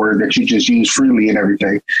 That's not a word that you just use freely and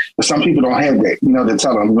everything. But some people don't have that, to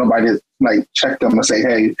tell them. Nobody like check them and say,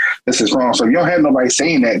 hey, this is wrong. So if you don't have nobody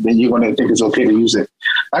saying that, then you're going to think it's okay to use it.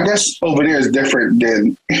 I guess over there is different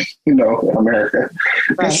than, America.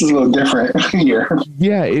 Right. This is a little different here.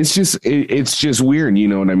 Yeah, it's just weird. You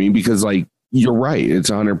know what I mean? Because like, you're right. It's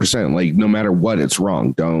 100%. Like, no matter what, it's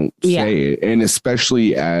wrong. Don't say it. And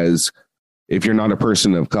especially if you're not a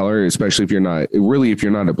person of color, especially if you're not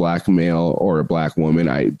a black male or a black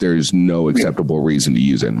woman, there's no acceptable reason to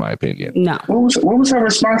use it, in my opinion. No. What was her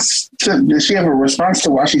response did she have a response to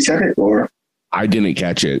why she said it, or? I didn't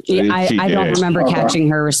catch it. I don't remember catching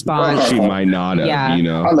her response. She might not have,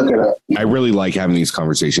 I'll look it up. I really like having these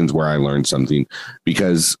conversations where I learn something,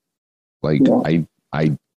 because like,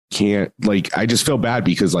 I can't, like, I just feel bad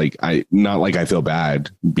because like not like I feel bad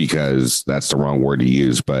because that's the wrong word to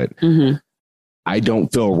use, but I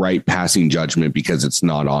don't feel right passing judgment because it's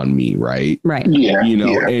not on me. Right. Yeah.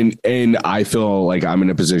 And I feel like I'm in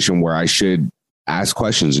a position where I should ask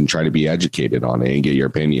questions and try to be educated on it and get your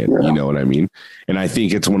opinion. You know what I mean? And I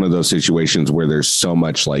think it's one of those situations where there's so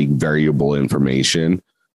much like variable information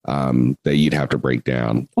that you'd have to break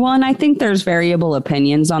down. Well, and I think there's variable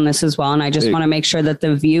opinions on this as well. And I just want to make sure that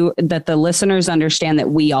the listeners understand that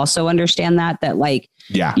we also understand that like,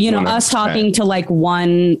 us talking to like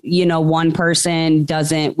one person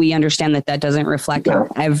we understand that doesn't reflect how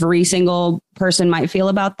every single person might feel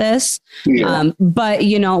about this. But,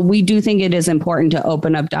 we do think it is important to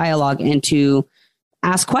open up dialogue and to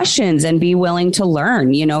ask questions and be willing to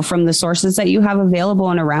learn, from the sources that you have available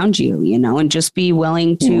and around you, and just be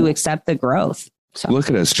willing to accept the growth. So. Look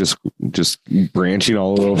at us just branching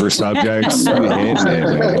all over subjects.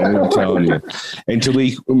 I'm telling you. And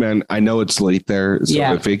Talik, man, I know it's late there. So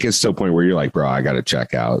if it gets to a point where you're like, bro, I got to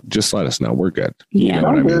check out, just let us know. We're good. Yeah,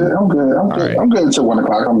 I'm good. I'm good until 1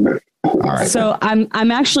 o'clock. I'm good. All right. So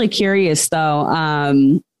I'm actually curious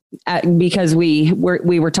though. Because we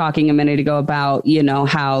were talking a minute ago about,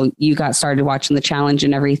 how you got started watching the challenge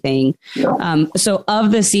and everything. Yeah. So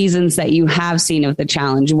of the seasons that you have seen of the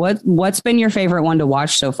challenge, what's been your favorite one to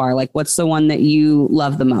watch so far? Like, what's the one that you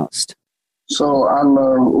love the most? So I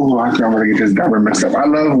love, I can't really get this number mixed up. I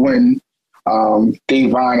love when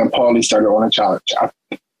Devon and Paulie started on a challenge.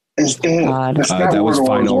 That was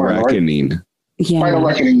Final Reckoning. Right? Yeah. Final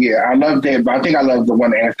Reckoning, I love that, but I think I love the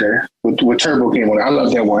one after with Turbo came on. I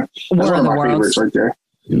love that one. That's one of my favorites right there.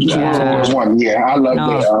 I love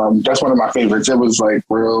that. That's one of my favorites. It was like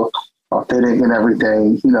real authentic and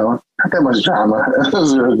everything. Not that much drama. It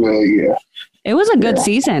was real good. Yeah. It was a good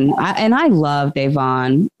season, I love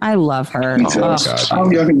Devon. I love her. Me too. I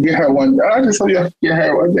hope y'all can get her one. I just hope y'all can get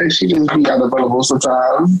her one day. She just be unavailable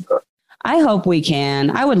sometimes. I hope we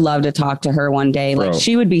can. I would love to talk to her one day. Like,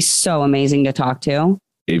 she would be so amazing to talk to.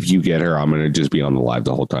 If you get her, I'm going to just be on the live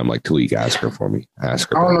the whole time. Like, Talik, ask her for me.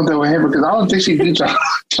 Ask her. I don't know if that would happen because I don't think she'd do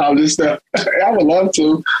childish stuff. I would love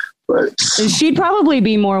to. But she'd probably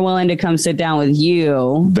be more willing to come sit down with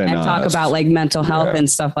you and talk about like mental health and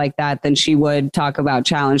stuff like that than she would talk about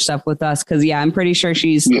challenge stuff with us. Cause I'm pretty sure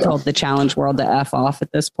she's told the challenge world to F off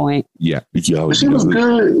at this point. Yeah. She was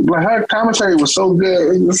good. Like, her commentary was so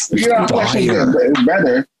good. It was,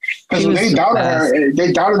 better. Because they doubted her.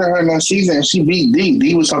 They doubted her in that season. And she beat D.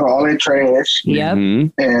 D was talking all that trash. Yep.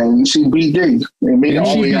 And she beat D. And made it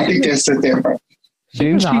all the way. I think that's it there.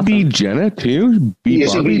 Didn't she beat Jenna too? She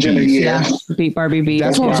beat Jenna. Yeah, beat Barbie B.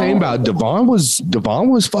 That's what I'm saying about Devon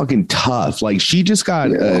was fucking tough. Like, she just got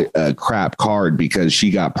a crap card because she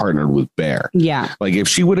got partnered with Bear. Yeah. Like, if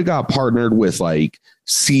she would have got partnered with like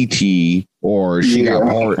CT or she got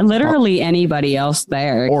literally anybody else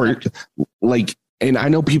there. Or like, and I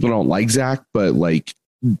know people don't like Zach, but like,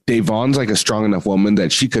 Devon's like a strong enough woman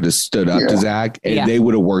that she could have stood up to Zach and they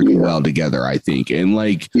would have worked well together, I think. And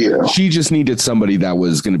like, she just needed somebody that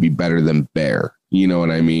was going to be better than Bear. You know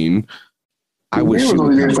what I mean? I wish Bear was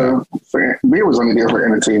only there for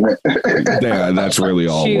entertainment. Yeah, that's really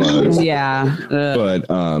all it was. Yeah. But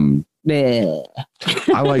I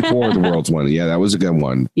like War of the Worlds one. Yeah, that was a good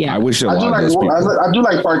one. Yeah. I wish I do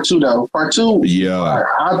like part 2 though. Part 2. Yeah.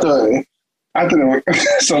 I thought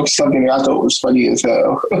it was something I thought was funny as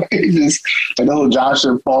hell. It just like the whole Josh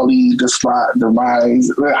and Paulie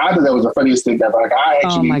demise. I thought that was the funniest thing ever. Like I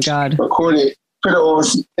actually recorded, put it on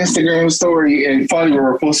Instagram story, and Paulie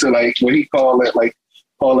will repost it like what he called it, like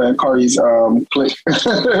Paula and Kari's clip. I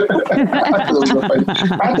thought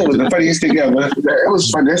it was the funniest thing ever. It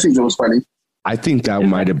was funny. That season was funny. I think that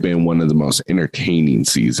might have been one of the most entertaining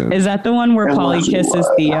seasons. Is that the one where Paulie kisses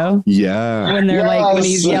Theo? Yeah. When they're like, when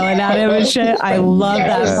he's yelling at him and shit. I love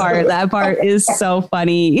that part. That part is so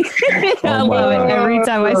funny. I love it every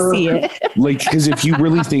time I see it. Like, because if you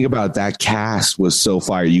really think about it, that cast was so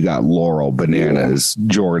fire. You got Laurel, Bananas,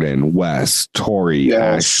 Jordan, Wes, Tori,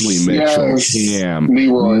 Ashley Mitchell, Cam,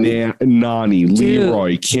 Leroy. Nani,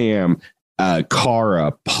 Leroy, Cam,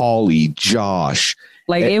 Cara, Paulie, Josh.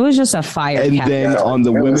 Like it was just a fire. And then on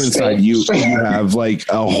the women's side, you have like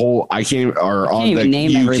a whole, on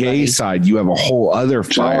the UK side, you have a whole other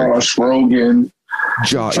fire. Josh Rogan.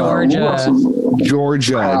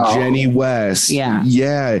 Georgia, Jenny West. Yeah.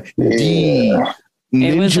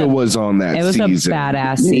 Ninja was on that season. It was a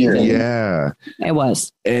badass season. Yeah. It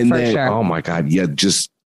was. And then, oh my God. Yeah. Just.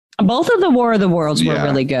 Both of the War of the Worlds were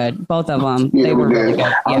really good. Both of them. They were really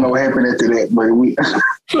good. I don't know what happened after that, but we.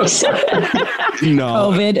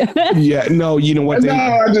 No. COVID. Yeah. No, you know what?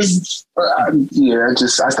 I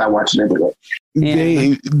stopped watching it.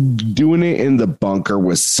 They doing it in the bunker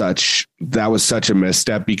was such a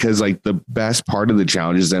misstep because like the best part of the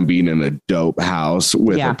challenge is them being in a dope house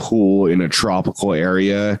with a pool in a tropical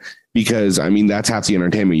area. Because, I mean, that's half the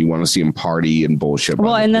entertainment. You want to see them party and bullshit.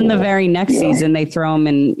 Well, and then the very next season, they throw them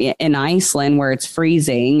in Iceland where it's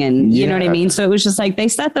freezing. And you know what I mean? So it was just like they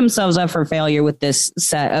set themselves up for failure with this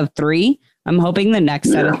set of 3. I'm hoping the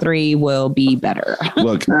next set of 3 will be better.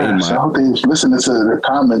 Look, so I hope they listen to the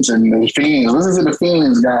comments and the fans. Listen to the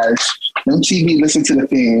fans, guys. MTV, listen to the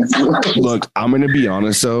fans. Look, I'm going to be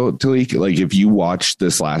honest, though, Talik. Like, if you watched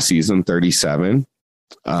this last season, 37...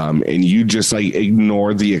 and you just like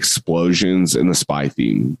ignore the explosions and the spy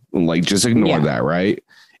theme, like just ignore that, right?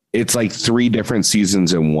 It's like 3 different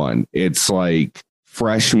seasons in one. It's like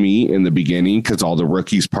fresh meat in the beginning because all the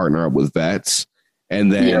rookies partner up with vets.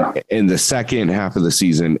 And then in the second half of the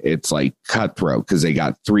season, it's like cutthroat because they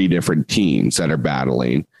got 3 different teams that are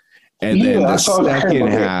battling. And then the second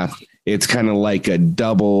half, it's kind of like a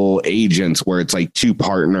double agents where it's like 2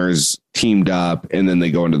 partners teamed up and then they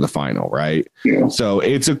go into the final. Right. Yeah. So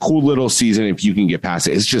it's a cool little season. If you can get past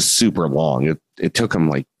it, it's just super long. It took them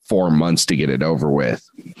like 4 months to get it over with.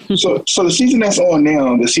 So the season that's on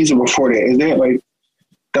now, the season before that, is that like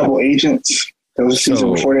double agents? That was the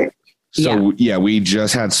season before that. So we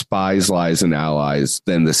just had Spies, Lies, and Allies.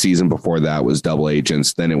 Then the season before that was Double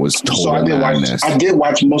Agents. Then it was Total Madness. I did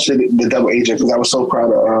watch most of the Double Agents because I was so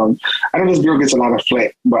proud of. I know this girl gets a lot of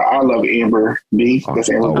flack, but I love Amber B.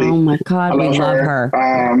 Oh my God, we love her.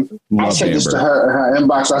 I said this to her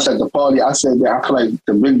inbox. I said to Paulie, I said that I feel like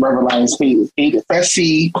the Big Brother Lions hated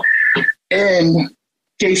Fessy and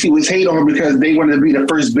Casey was hate on because they wanted to be the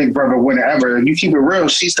first Big Brother winner ever. And you keep it real,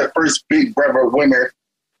 she's the first Big Brother winner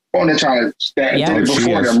on the challenge that did it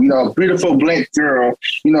before them, beautiful black girl.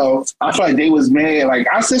 I feel like they was mad. Like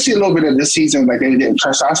I still see a little bit of this season, like they didn't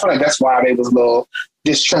trust her. I feel like that's why they was a little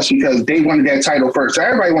distrust because they wanted that title first. So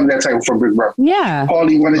everybody wanted that title for Big Brother. Yeah,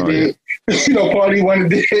 Paulie wanted it. Paulie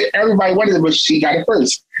wanted it. Everybody wanted it, but she got it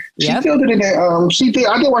first. She killed it in that. She did.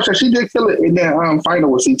 I did watch her. She did kill it in that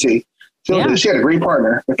final with CT. She had a great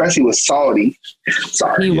partner. Especially with salty.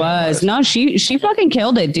 Sorry. He was. No, she fucking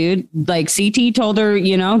killed it, dude. Like CT told her,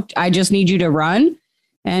 I just need you to run.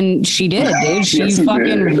 And she did, dude.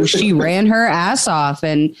 She ran her ass off.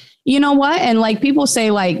 And you know what? And like people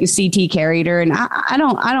say like CT carried her. And I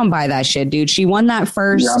don't buy that shit, dude. She won that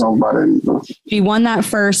first. Yeah, I don't buy that either. She won that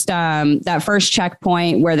first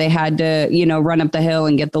checkpoint where they had to, run up the hill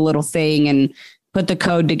and get the little thing and put the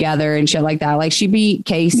code together and shit like that. Like she beat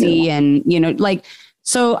Casey and,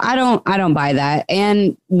 so I don't buy that.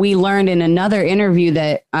 And we learned in another interview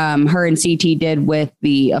that her and CT did with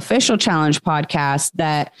the Official Challenge podcast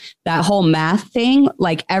that whole math thing,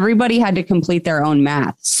 like everybody had to complete their own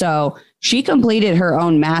math. So she completed her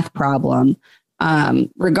own math problem.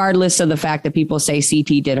 regardless of the fact that people say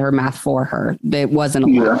CT did her math for her, that wasn't a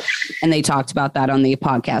lot. And they talked about that on the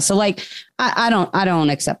podcast. So like, I don't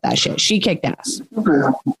accept that shit. She kicked ass.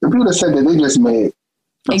 The people that said that, they just mad.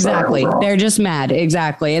 Exactly. They're just mad.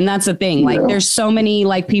 Exactly. And that's the thing. Like there's so many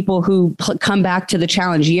like people who come back to the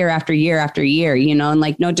challenge year after year after year, you know, and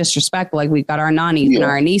like no disrespect, like we've got our nannies and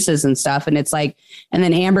our nieces and stuff. And it's like, and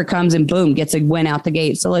then Amber comes and boom, gets a win out the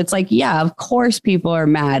gate. So it's like, yeah, of course people are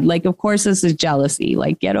mad. Like, of course this is jealousy.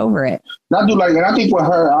 Like, get over it. I do like, and I think with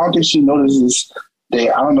her, I don't think she notices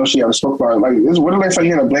that. I don't know if she ever spoke about it. Like, it's when the last time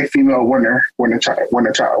you had a black female winner win the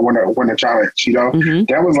challenge, you know,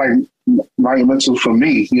 that was like monumental for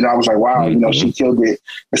me. You know, I was like, wow, you know, she killed it.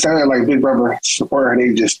 Instead of like Big Brother support her,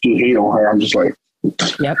 they just do hate on her. I'm just like,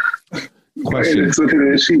 yep. Question.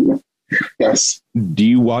 Yes. Do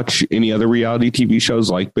you watch any other reality TV shows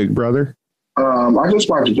like Big Brother? I just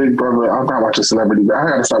watched Big Brother. I'm not watching Celebrity. I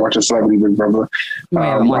gotta start watching Celebrity Big Brother.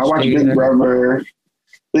 I watched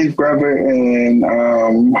Big Brother, and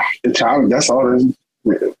the challenge. That's all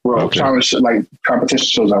the challenge like competition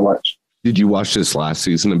shows I watch. Did you watch this last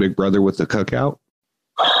season of Big Brother with the cookout?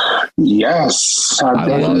 Yes, I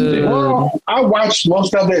did. Well, I watched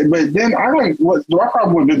most of it, but then I like what my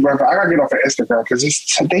problem with Big Brother. I gotta get off of Instagram because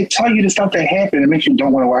they tell you the stuff that happened and makes you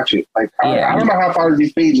don't want to watch it. Like I don't know how far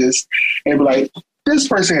these pages and be like, this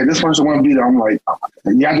person had this person want to be there. I'm like, oh my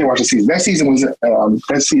God. Yeah, I did watch the season. That season was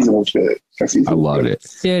good. I loved it,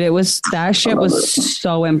 dude. That shit was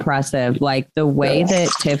so impressive. Like the way that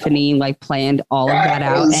Tiffany like planned all of that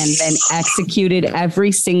out and then executed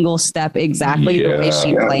every single step exactly the way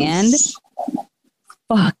she planned.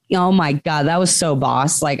 Fuck! Oh my God, that was so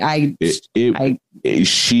boss. Like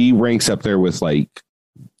she ranks up there with like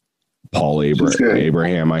Paul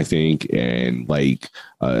Abraham, I think, and like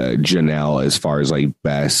Janelle as far as like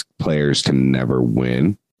best players to never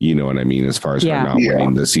win. You know what I mean? As far as her not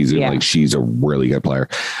winning the season, like she's a really good player.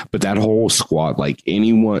 But that whole squad, like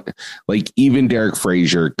anyone, like even Derek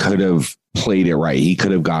Frazier could have played it right. He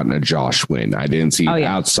could have gotten a Josh win. I didn't see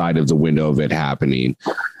outside of the window of it happening.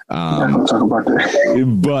 Talk about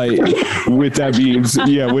that. But with that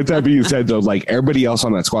being said, though, like everybody else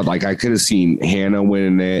on that squad, like I could have seen Hannah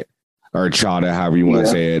winning it. Or Chada, however you want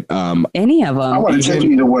to say it. Any of them. I want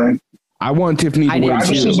Tiffany to win. I want Tiffany to win. I knew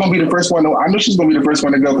she's going to be the first one. I knew she's going to be the first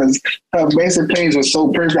one to go because her basic plans were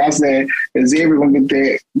so perfect. I said, is Xavier going to get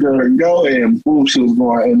that girl to go? And boom, she was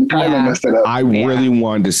going. And kind of messed it up. I really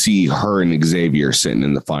wanted to see her and Xavier sitting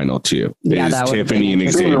in the final two. Yeah, that Tiffany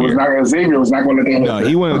and Xavier. Xavier was not going to do it.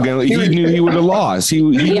 No, he knew he would have lost. He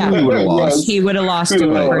knew he would have lost. He would have lost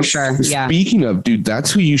to it for sure. Yeah. Speaking of, dude,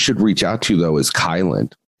 that's who you should reach out to, though, is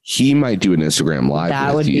Kylan. He might do an Instagram live.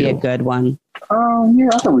 That would be a good one. Yeah,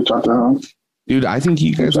 I can reach out to him. Dude, I think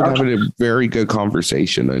you guys are having a very good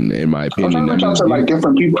conversation, in my opinion. I'm trying to reach out to like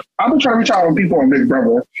different people. I've been trying to reach out to people on Big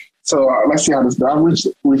Brother. So let's see how this goes.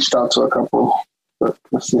 I've reached out to a couple. But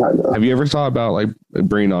let's see how it goes. Have you ever thought about like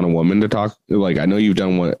bringing on a woman to talk? Like, I know you've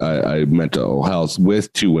done mental health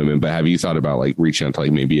with two women, but have you thought about like reaching out to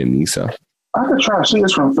like maybe Anissa? I could try. She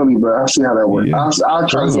is from Philly, but I'll see how that works. Yeah. I'll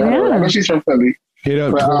try. I know she's from Philly. Hit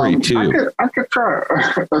up Tori too. I could try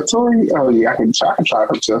Tori. Oh yeah, I can try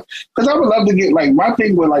her too. Because I would love to get like my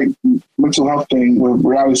thing with like mental health thing with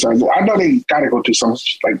reality stars. I know they gotta go through some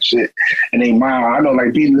like shit in their mind. I know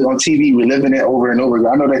like being on TV, reliving it over and over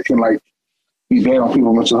again. I know that can like be bad on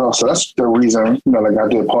people's mental health. So that's the reason, you know, like I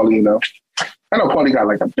did Paulie. You know, I know Paulie got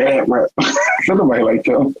like a bad rep. Nobody like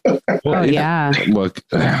him. Oh yeah. Look,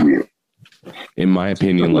 in my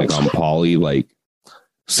opinion, like on Paulie, like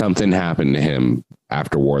something happened to him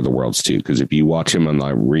after War of the Worlds too. Because if you watch him on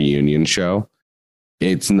the reunion show,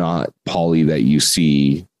 it's not Paulie that you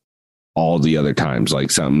see all the other times. Like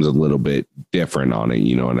something's a little bit different on it.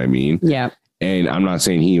 You know what I mean? Yeah. And I'm not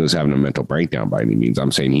saying he was having a mental breakdown by any means.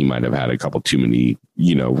 I'm saying he might have had a couple too many,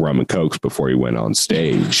 you know, rum and cokes before he went on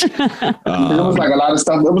stage. It was like a lot of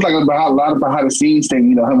stuff. It was like a lot of behind the scenes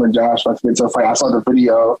thing. You know, him and Josh about to get into a fight. I saw the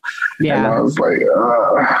video. Yeah. And I was like,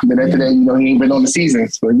 then after that, you know, he ain't been on the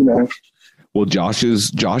seasons, but you know. Well, Josh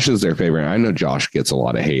is their favorite. I know Josh gets a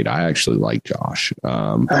lot of hate. I actually like Josh.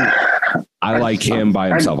 I like him by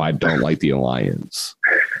himself. I don't like the alliance.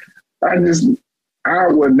 I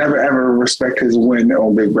would never ever respect his win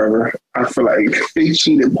on Big Brother. I feel like they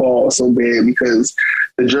cheated Paul so bad because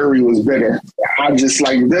the jury was better. I just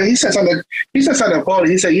like he said something. He said something to Paul.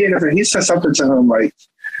 He said he said something to him like,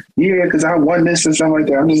 yeah, because I won this and something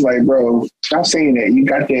like that. I'm just like, bro, stop saying that. You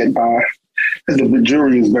got that by because the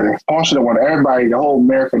jury is better. Paul should have won. Everybody, the whole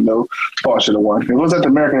America know Paul should have won. If it was at the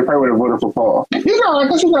American, they probably would have voted for Paul. You know, I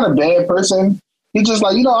guess he's not a bad person. He's just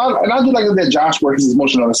like, and I do like that Josh works his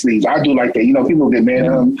emotion on the sleeves. I do like that. People get mad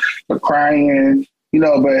at him for crying, but,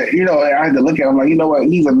 I had to look at him like, you know what?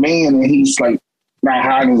 He's a man and he's like not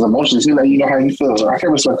hiding his emotions. He's like, how he feels. I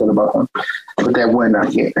can respect that about him, but that would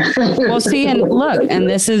not get. Well, see, and look, and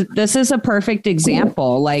this is a perfect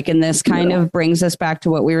example. Like, and this kind of brings us back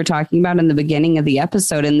to what we were talking about in the beginning of the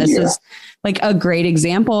episode. And this is like a great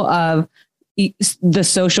example of the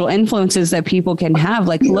social influences that people can have.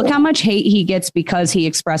 Like, look how much hate he gets because he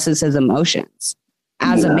expresses his emotions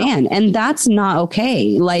as a man. And that's not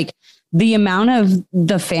okay. Like, the amount of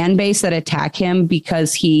the fan base that attack him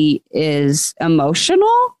because he is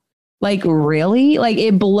emotional, like, really, like,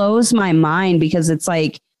 it blows my mind, because it's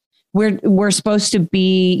like, we're supposed to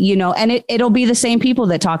be, and it'll be the same people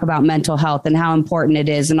that talk about mental health and how important it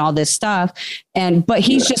is and all this stuff. But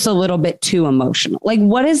he's just a little bit too emotional. Like,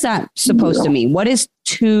 what is that supposed to mean? What is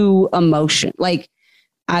too emotion? Like,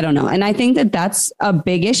 I don't know. And I think that that's a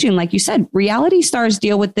big issue. And like you said, reality stars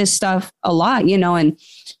deal with this stuff a lot, and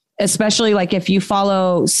especially like if you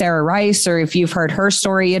follow Sarah Rice, or if you've heard her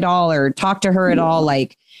story at all or talked to her at all,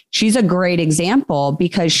 like, she's a great example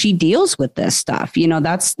because she deals with this stuff.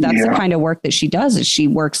 That's the kind of work that she does, is she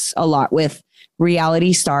works a lot with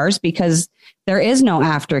reality stars because there is no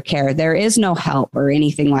aftercare. There is no help or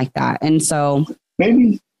anything like that. And so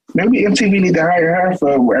maybe MTV need to hire her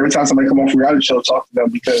for every time somebody come off a reality show, talk to them,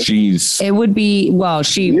 because she's mentioned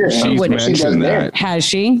that. Has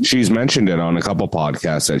she? She's mentioned it on a couple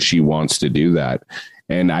podcasts that she wants to do that.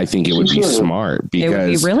 And I think it would be smart, because it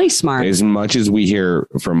would be really smart. As much as we hear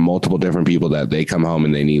from multiple different people that they come home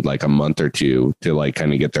and they need like a month or two to like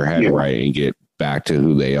kind of get their head right and get back to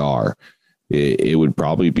who they are, it would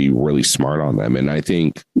probably be really smart on them. And I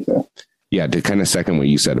think, to kind of second what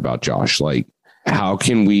you said about Josh, like, how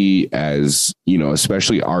can we, as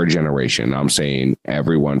especially our generation, I'm saying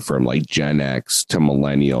everyone from like Gen X to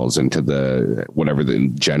millennials and to the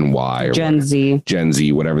Gen Y or Gen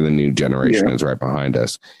Z, whatever the new generation is right behind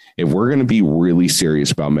us. If we're going to be really serious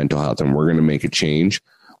about mental health and we're going to make a change,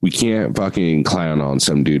 we can't fucking clown on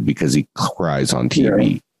some dude because he cries on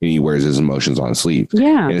TV and he wears his emotions on his sleeve.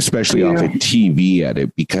 Yeah. And especially off a TV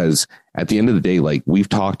edit, because at the end of the day, like, we've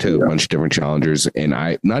talked to a bunch of different challengers, and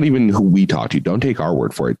not even who we talk to, don't take our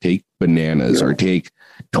word for it. Take Bananas or take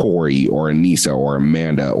Tori or Anissa or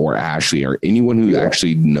Amanda or Ashley or anyone who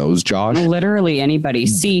actually knows Josh. Literally anybody.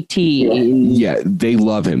 CT. Yeah. They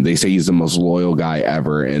love him. They say he's the most loyal guy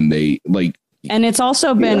ever. And they like, and it's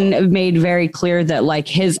also been made very clear that like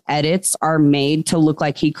his edits are made to look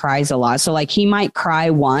like he cries a lot. So like he might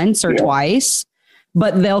cry once or twice,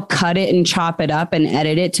 but they'll cut it and chop it up and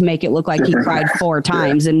edit it to make it look like he cried 4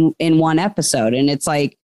 times in one episode. And it's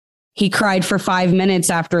like, he cried for 5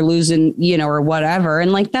 minutes after losing, or whatever.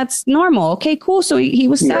 And like, that's normal. Okay, cool. So he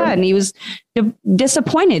was sad and he was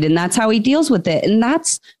disappointed, and that's how he deals with it. And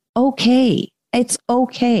that's okay. It's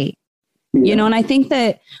okay. And I think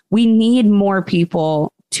that we need more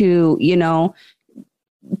people to,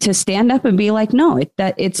 to stand up and be like, no,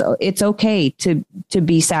 it's okay to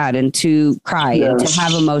be sad and to cry and to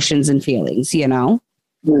have emotions and feelings,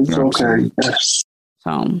 It's okay.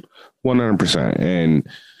 So 100%. And,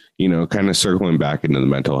 kind of circling back into the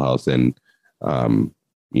mental health, and,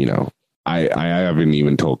 I haven't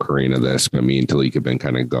even told Karina this, but me and Talik have been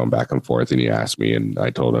kind of going back and forth, and he asked me, and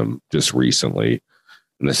I told him just recently,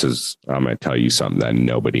 and I'm going to tell you something that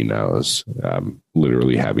nobody knows.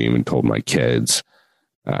 Literally haven't even told my kids.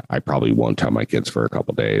 I probably won't tell my kids for a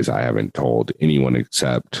couple of days. I haven't told anyone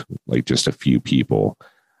except like just a few people.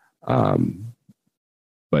 But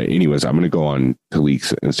anyways, I'm going to go on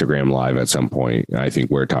Talik's Instagram live at some point. I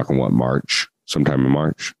think we're talking sometime in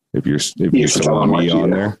March. If you're still on me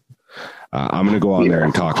on there, I'm going to go on there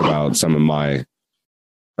and talk about some of my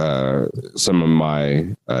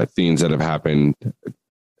things that have happened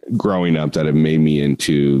growing up that have made me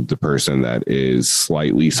into the person that is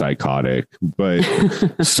slightly psychotic, but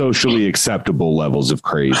socially acceptable levels of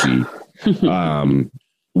crazy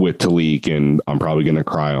with Talik. And I'm probably going to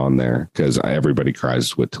cry on there because everybody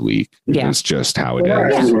cries with Talik. Yeah. It's just how it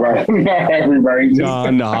is. Everybody.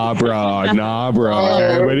 Nah, bro.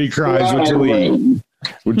 Everybody cries with Talik.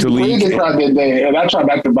 We just cried that day, and I tried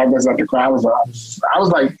not to bust out the cry. I was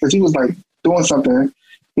like, because he was like doing something.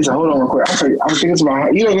 He said, "Hold on, real quick." I was thinking to my,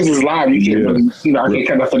 this is live. You can't really, I can't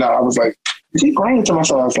cut nothing out. I was like, "Is he crying to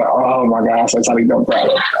myself?" I was like, "Oh my gosh, that's how they don't cry."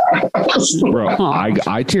 Bro,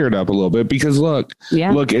 I teared up a little bit because look,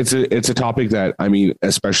 it's a topic that, I mean,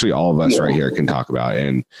 especially all of us right here can talk about,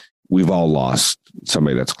 and we've all lost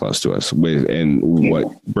somebody that's close to us.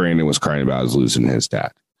 What Brandon was crying about is losing his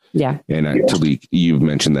dad. Yeah. And Talik, you've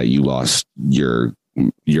mentioned that you lost your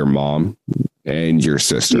your mom and your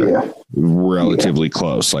sister relatively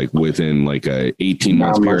close, like within like a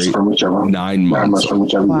 18-month period, 9 months from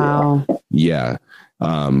whichever. Wow. Yeah.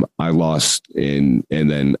 I lost and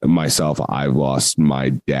then myself, I lost my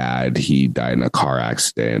dad. He died in a car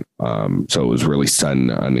accident. So it was really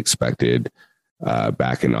sudden, unexpected,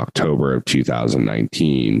 back in October of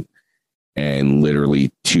 2019. And literally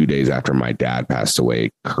 2 days after my dad passed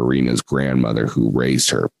away, Karina's grandmother, who raised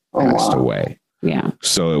her, passed away. Yeah.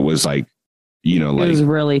 So it was like, it was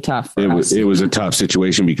really tough. It was a tough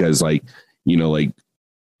situation because like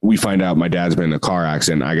we find out my dad's been in a car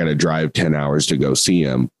accident. I got to drive 10 hours to go see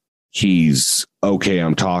him. He's okay.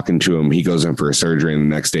 I'm talking to him. He goes in for a surgery and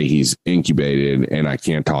the next day he's incubated and I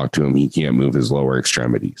can't talk to him. He can't move his lower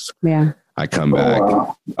extremities. Yeah. I come back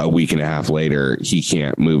a week and a half later. He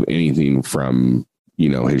can't move anything from,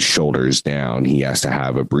 his shoulders down. He has to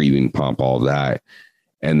have a breathing pump, all that.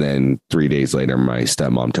 And then 3 days later, my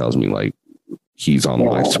stepmom tells me like, he's on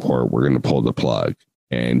life support. We're going to pull the plug.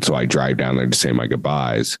 And so I drive down there to say my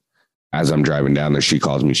goodbyes. As I'm driving down there, she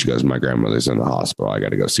calls me. She goes, my grandmother's in the hospital. I got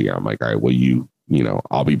to go see her. I'm like, all right, well,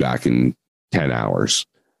 I'll be back in 10 hours.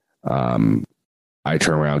 I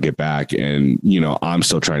turn around, get back, and, I'm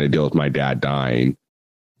still trying to deal with my dad dying.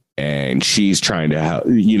 And she's trying to help,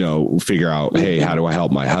 figure out, hey, how do I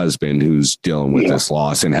help my husband who's dealing with this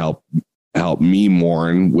loss and help me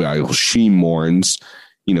mourn while she mourns,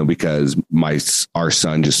 because our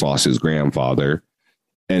son just lost his grandfather.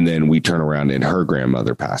 And then we turn around and her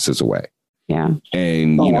grandmother passes away. Yeah.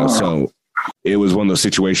 And, so it was one of those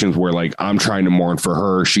situations where like, I'm trying to mourn for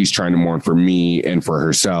her. She's trying to mourn for me and for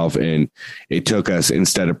herself. And it took us,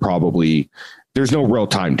 instead of probably, there's no real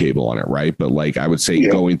timetable on it. Right. But like, I would say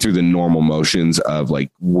going through the normal motions of like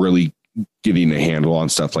really getting a handle on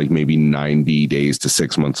stuff, like maybe 90 days to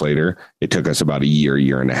 6 months later, it took us about a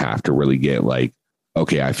year and a half to really get like,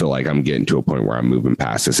 okay, I feel like I'm getting to a point where I'm moving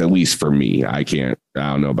past this, at least for me. I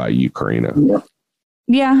don't know about you, Karina.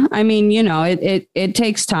 Yeah. I mean, it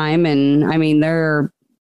takes time. And I mean, there are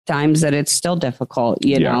times that it's still difficult,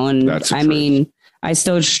 and I mean, I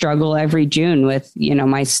still struggle every June with,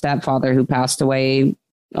 my stepfather who passed away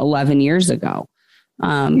 11 years ago.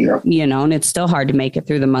 And it's still hard to make it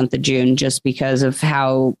through the month of June just because of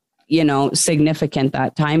how, significant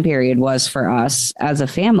that time period was for us as a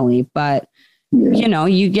family. But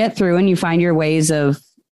you get through and you find your ways of,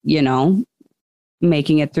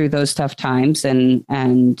 making it through those tough times and, I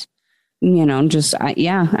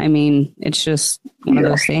mean, it's just one of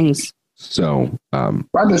those things. So, I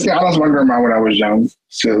understand. I lost my grandma when I was young,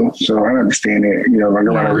 so I understand it. My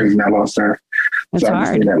grandma reason I lost her. It's so I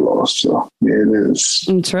hard. That loss. So it is.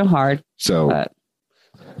 It's real hard. So,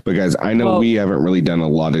 but guys, I know we haven't really done a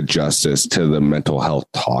lot of justice to the mental health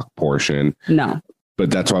talk portion. No.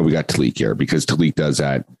 But that's why we got Talik here, because Talik does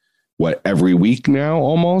that, every week now,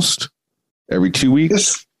 almost every 2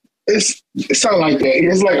 weeks. It's something like that.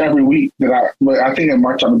 It's like every week but I think in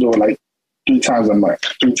March I'm doing like 3 times a month,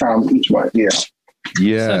 3 times each month. Yeah.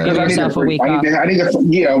 Yeah. So give yourself a week off. I need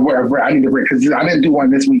to break because I didn't do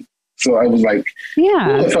one this week. So I was like,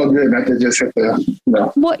 it felt good not to just hit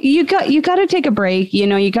the, Well, you got to take a break,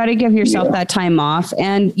 you got to give yourself that time off.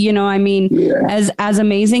 And, I mean, as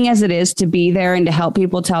amazing as it is to be there and to help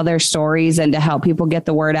people tell their stories and to help people get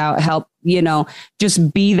the word out, help,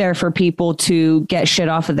 just be there for people to get shit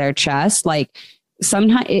off of their chest. Like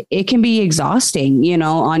sometimes it can be exhausting,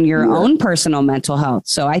 on your own personal mental health.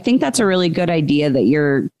 So I think that's a really good idea that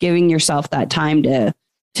you're giving yourself that time to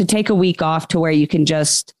take a week off to where you can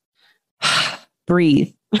just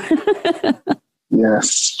breathe.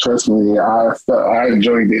 Yes, trust me. I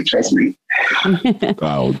enjoyed it. Trust me.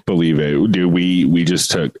 Oh, believe it, dude. We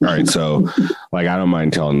just took. All right, so like I don't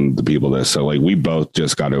mind telling the people this. So like we both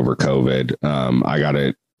just got over COVID. I got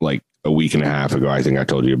it like a week and a half ago. I think I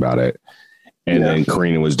told you about it. And then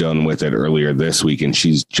Karina was dealing with it earlier this week, and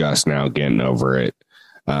she's just now getting over it.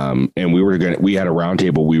 And we had a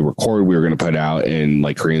roundtable we recorded. We were gonna put out, and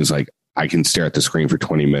like Karina's like, I can stare at the screen for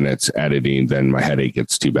 20 minutes editing, then my headache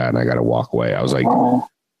gets too bad and I got to walk away. I was like,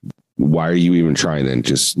 why are you even trying then?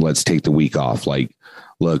 Just let's take the week off. Like,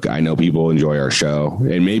 look, I know people enjoy our show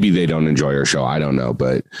and maybe they don't enjoy our show. I don't know,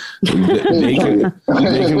 but they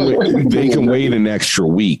can wait an extra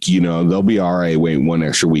week. They'll be all right. Wait one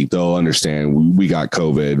extra week. They'll understand we got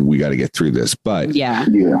COVID. We got to get through this. But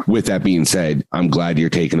with that being said, I'm glad you're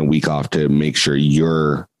taking a week off to make sure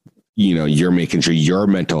you're making sure your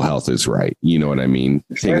mental health is right. You know what I mean?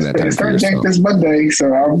 Taking that time for yourself. This Monday,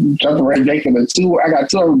 so I'm jumping right back into 2. I got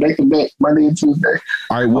 2 of them back to back, Monday and Tuesday.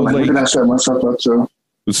 All right, well, I set myself up to.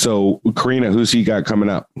 So, Karina, who's he got coming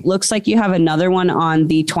up? Looks like you have another one on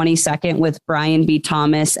the 22nd with Brian B.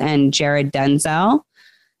 Thomas and Jared Denzel.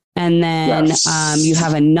 And then you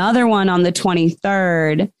have another one on the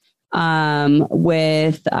 23rd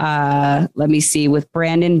with, let me see, with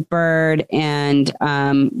Brandon Bird and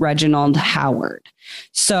Reginald Howard.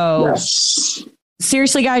 So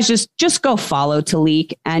seriously, guys, just go follow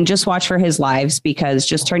Talik and just watch for his lives, because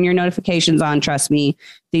just turn your notifications on. Trust me,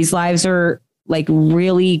 these lives are like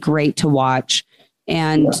really great to watch,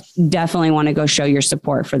 and definitely want to go show your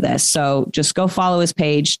support for this. So just go follow his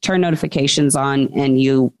page, turn notifications on, and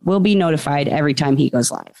you will be notified every time he goes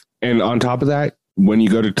live. And on top of that, when you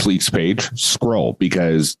go to Talik's page, scroll,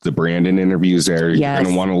 because the Brandon interview is there. You're going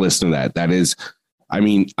to want to listen to that. That is, I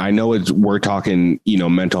mean, I know we're talking,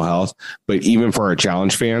 mental health, but even for our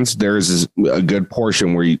challenge fans, there's a good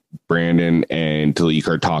portion where Brandon and Talik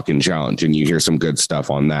are talking challenge, and you hear some good stuff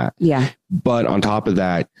on that. Yeah. But on top of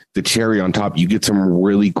that, the cherry on top, you get some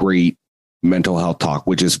really great mental health talk,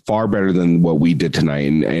 which is far better than what we did tonight.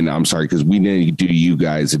 And I'm sorry, because we didn't do you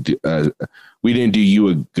guys, we didn't do you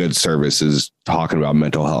a good services talking about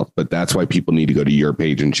mental health, but that's why people need to go to your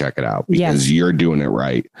page and check it out, because you're doing it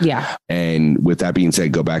right. Yeah. And with that being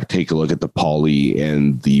said, go back, take a look at the Pauly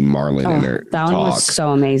and the Marlon that one was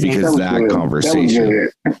so amazing. Because that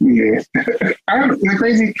conversation. It's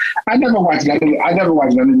crazy. I never watched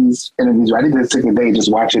none of these interviews. I didn't take a day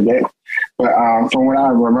just watch it back. But from what I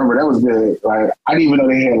remember, that was good. Like, I didn't even know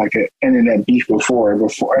they had like an internet beef before, and I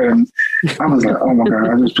was like, oh my God,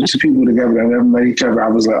 I just put two people together that never met each other. I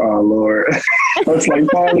was like, oh Lord. I was like,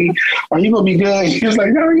 Pauly, are you gonna be good? He was like,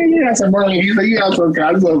 oh yeah. I said, Marlon. He's like, yeah, I'm okay.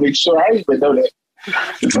 I just want to make sure. I didn't even know that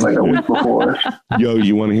until like a week before. Yo,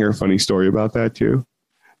 you want to hear a funny story about that too?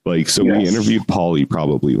 Like, so we interviewed Pauly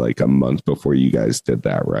probably like a month before you guys did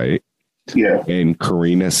that, right? Yeah. And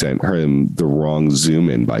Karina sent him the wrong Zoom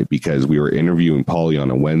invite, because we were interviewing Pauly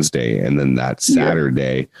on a Wednesday, and then that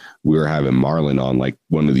Saturday we were having Marlon on like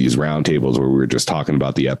one of these roundtables where we were just talking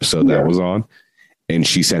about the episode that was on, and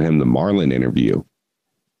she sent him the Marlon interview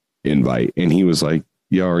invite, and he was like,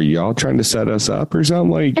 yo, are y'all trying to set us up or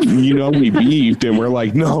something? Like, we beefed, and we're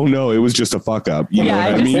like, no, it was just a fuck up. You know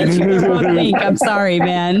what I mean? I'm sorry,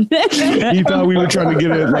 man. He thought we were trying to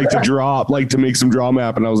get it like to drop, like to make some drama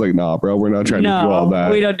happen. I was like, nah, bro, we're not trying to do all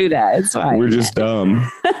that. We don't do that. It's fine. We're just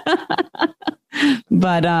dumb.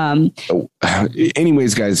 But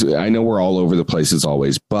anyways, guys, I know we're all over the place as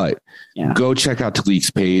always, but go check out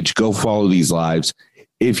Talik's page. Go follow these lives.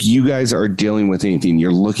 If you guys are dealing with anything,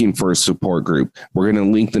 you're looking for a support group, we're going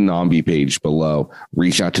to link the Nambi page below.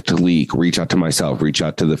 Reach out to Talik, reach out to myself, reach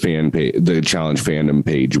out to the fan page, the challenge fandom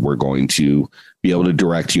page. We're going to be able to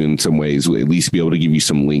direct you in some ways, at least be able to give you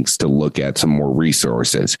some links to look at some more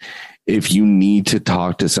resources. If you need to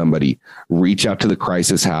talk to somebody, reach out to the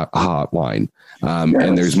crisis hotline.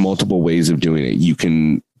 And there's multiple ways of doing it. You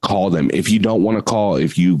can call them. If you don't want to call,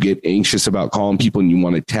 if you get anxious about calling people and you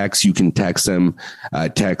want to text, you can text them,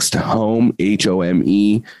 text HOME,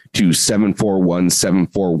 HOME to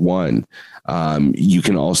 741-741. You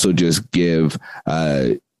can also just give,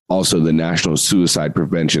 also the National Suicide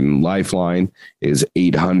Prevention Lifeline is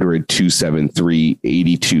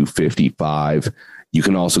 800-273-8255. You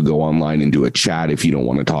can also go online and do a chat if you don't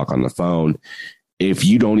want to talk on the phone. If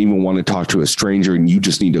you don't even want to talk to a stranger and you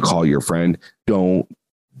just need to call your friend, don't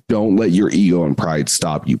let your ego and pride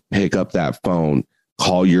stop you. Pick up that phone,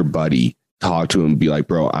 call your buddy, talk to him, be like,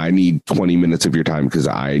 bro, I need 20 minutes of your time because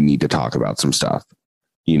I need to talk about some stuff.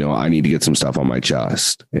 I need to get some stuff on my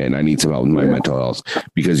chest, and I need some help with my mental health,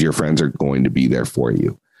 because your friends are going to be there for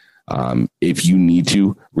you. If you need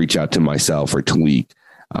to, reach out to myself or Talik.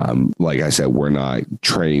 Like I said, we're not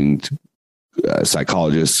trained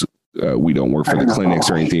psychologists. We don't work for the clinics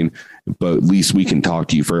or anything, but at least we can talk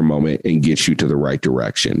to you for a moment and get you to the right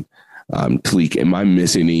direction. Talik, am I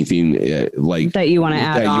missing anything that you want to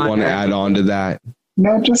add on to that?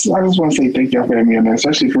 No, I just want to say thank y'all for having me on there,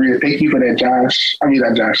 especially Korea. Thank you for that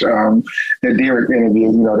that Derek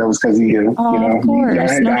interview. That was because of you. Oh, of course. Y'all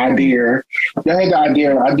had the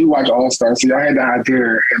idea. I do watch All Stars, so y'all had the idea,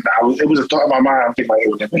 and it was a thought in my mind. I'm thinking like it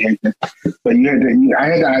would never happen, but I had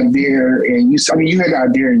the idea, and you had the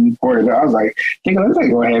idea, and you poured it out. I was like, that's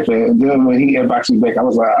like what happened. And then when he inboxed me back, I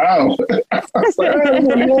was like, oh,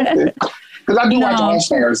 because I do watch All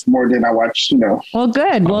Stars more than I watch, Well,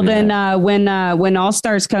 good. Well, then when All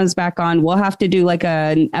Stars comes back on, we'll have to do like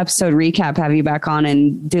an episode recap, have you back on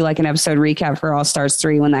and do like an episode recap for All Stars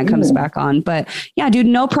 3 when that comes back on. But yeah, dude,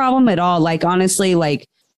 no problem at all. Like, honestly, like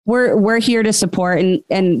we're here to support.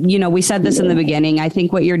 And, you know, we said this in the beginning. I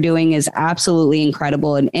think what you're doing is absolutely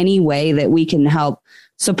incredible in any way that we can help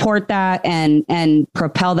support that and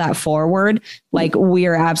propel that forward. Like, we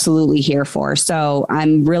are absolutely here for. So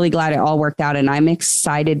I'm really glad it all worked out. And I'm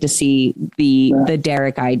excited to see the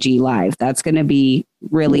Derek IG live. That's going to be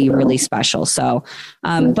really, really special. So,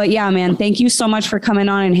 but yeah, man, thank you so much for coming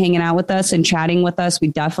on and hanging out with us and chatting with us. We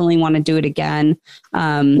definitely want to do it again.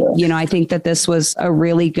 You know, I think that this was a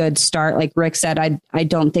really good start. Like Rick said, I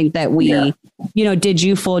don't think that we, you know, did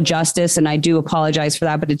you full justice, and I do apologize for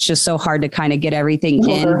that, but it's just so hard to kind of get everything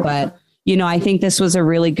in. But, you know, I think this was a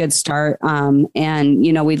really good start. And,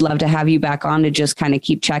 you know, we'd love to have you back on to just kind of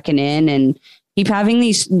keep checking in and keep having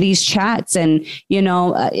these chats. And, you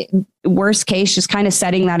know, worst case, just kind of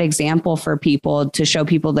setting that example for people to show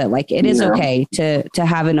people that, like, it is okay to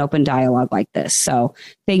have an open dialogue like this. So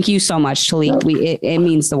thank you so much, Talik. It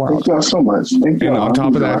means the world. Thank you so much. Thank you. And on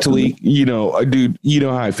top of that, Talik, you know, dude, you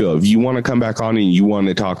know how I feel. If you want to come back on and you want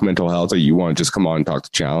to talk mental health, or you want to just come on and talk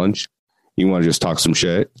to Challenge, you want to just talk some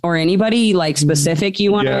shit, or anybody like specific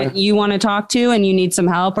you want to talk to, and you need some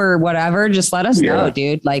help or whatever, just let us know,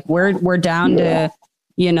 dude. Like, we're down to,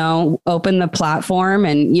 you know, open the platform,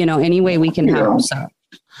 and, you know, any way we can help.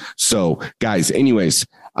 So guys, anyways,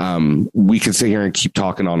 we could sit here and keep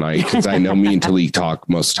talking all night, because I know me and Talik talk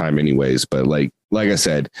most of the time anyways, but like I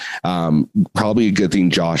said, probably a good thing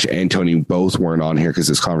Josh and Tony both weren't on here, because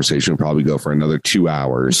this conversation would probably go for another 2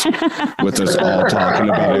 hours with us all talking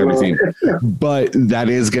about everything. But that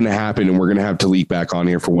is going to happen, and we're going to have Talik back on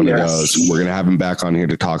here for one of those. We're going to have him back on here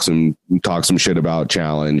to talk some shit about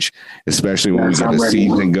Challenge, especially when we get the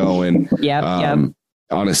season going.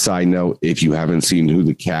 On a side note, if you haven't seen who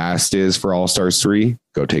the cast is for All Stars 3,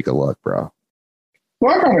 go take a look, bro.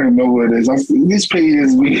 Well, I don't even know what it is. These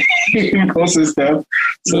pages, we post this stuff.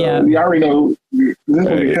 So we already know this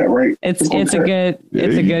will be cut, right? It's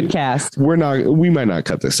a good cast. We might not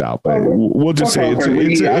cut this out, but we'll just say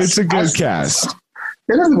it's a good cast.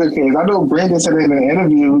 It is a good case. I know Brandon said in an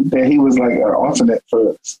interview that he was like an alternate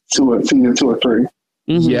for season 2 or 3.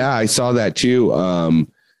 Mm-hmm. Yeah, I saw that too.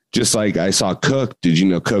 Just like I saw Cook. Did you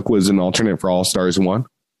know Cook was an alternate for All Stars 1?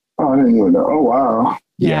 Oh, I didn't even know. Oh, wow.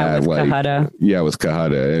 Yeah, with Kahada. Yeah, with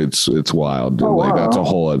Kahada. It's wild. Oh, like, wow. That's a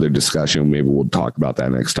whole other discussion. Maybe we'll talk about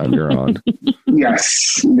that next time you're on.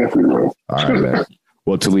 Yes, definitely will. All right, man.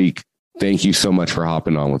 Well, Talik, thank you so much for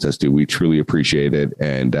hopping on with us, dude. We truly appreciate it.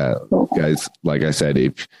 And guys, like I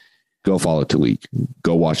said, go follow Talik.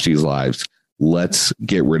 Go watch these lives. Let's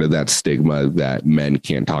get rid of that stigma that men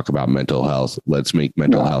can't talk about mental health. Let's make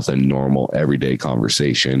mental health a normal, everyday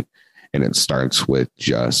conversation. And it starts with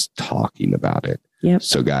just talking about it. Yep.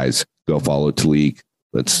 So guys, go follow Talik.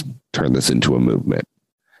 Let's turn this into a movement.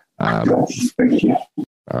 Thank you.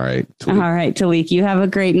 All right. Talik. All right, Talik, you have a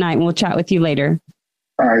great night. We'll chat with you later.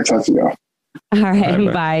 All right. Talk to y'all. All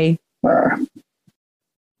right. Bye.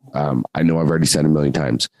 I know I've already said a million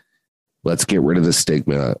times. Let's get rid of the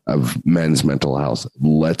stigma of men's mental health.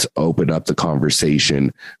 Let's open up the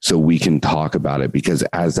conversation so we can talk about it, because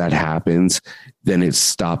as that happens, then it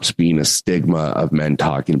stops being a stigma of men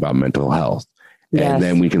talking about mental health. Yes. And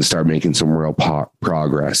then we can start making some real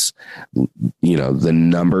progress. You know, the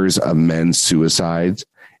numbers of men's suicides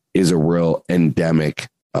is a real endemic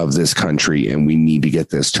of this country, and we need to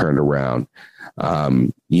get this turned around.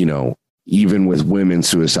 You know, even with women's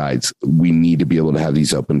suicides, we need to be able to have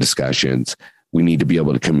these open discussions. We need to be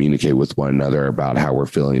able to communicate with one another about how we're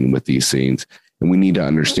feeling with these things. And we need to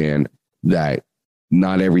understand that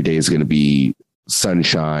not every day is going to be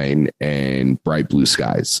sunshine and bright blue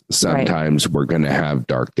skies. Sometimes we're going to have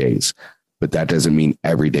dark days, but that doesn't mean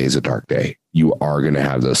every day is a dark day. You are going to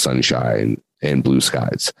have those sunshine and blue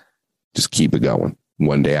skies. Just keep it going.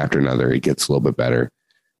 One day after another, it gets a little bit better.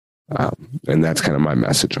 And that's kind of my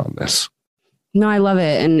message on this. No, I love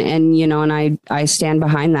it. And, you know, and I stand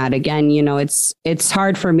behind that. Again, you know, it's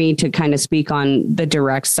hard for me to kind of speak on the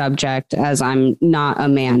direct subject as I'm not a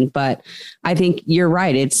man, but I think you're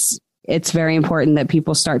right. It's very important that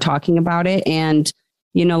people start talking about it. And,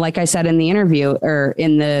 you know, like I said in the interview, or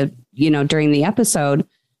in the, you know, during the episode,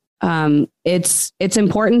 it's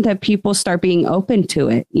important that people start being open to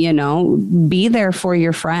it. You know, be there for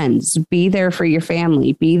your friends, be there for your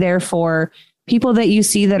family, be there for people that you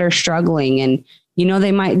see that are struggling, and, you know,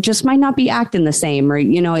 they might not be acting the same, or,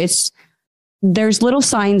 you know, there's little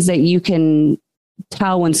signs that you can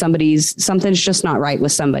tell when something's just not right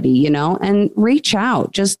with somebody, you know, and reach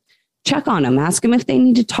out, just check on them, ask them if they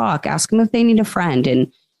need to talk, ask them if they need a friend.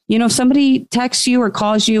 And, you know, if somebody texts you or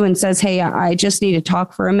calls you and says, hey, I just need to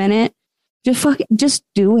talk for a minute, just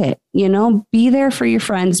do it. You know, be there for your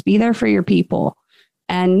friends, be there for your people.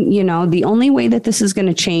 And, the only way that this is going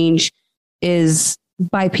to change is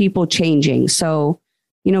by people changing. So,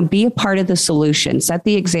 be a part of the solution, set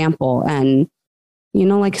the example. And,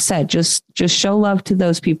 like I said, just show love to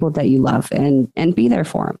those people that you love and be there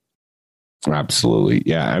for them. Absolutely.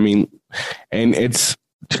 Yeah. I mean, and it's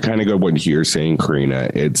to kind of go what you're saying, Karina,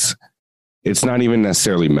 it's not even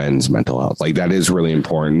necessarily men's mental health. Like that is really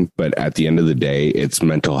important. But at the end of the day, it's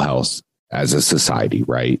mental health as a society,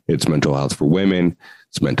 right? It's mental health for women.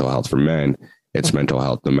 It's mental health for men. It's mental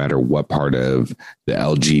health no matter what part of the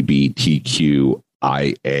LGBTQIA.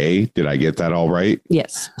 Did I get that all right?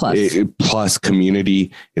 Yes. Plus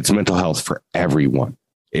community. It's mental health for everyone.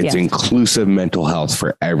 It's inclusive mental health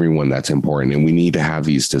for everyone. That's important. And we need to have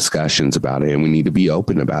these discussions about it, and we need to be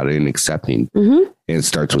open about it and accepting. And it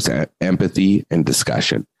starts with empathy and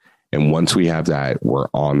discussion. And once we have that, we're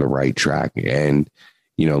on the right track. And,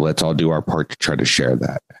 let's all do our part to try to share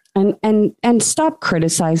that. And stop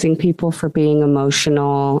criticizing people for being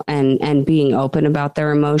emotional and being open about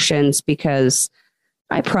their emotions, because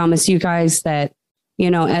I promise you guys that,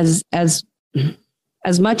 as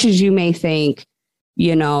much as you may think,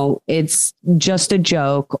 it's just a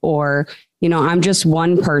joke, or, I'm just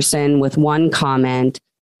one person with one comment,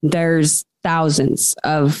 there's thousands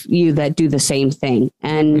of you that do the same thing.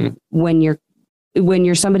 And when you're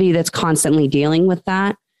somebody that's constantly dealing with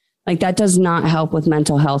that, like that does not help with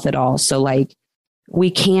mental health at all. So like,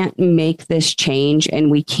 we can't make this change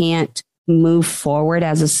and we can't move forward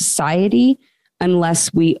as a society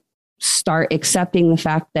unless we start accepting the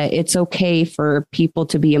fact that it's okay for people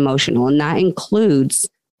to be emotional. And that includes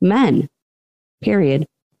men, period.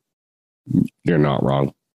 You're not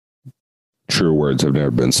wrong. True words have never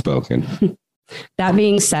been spoken. That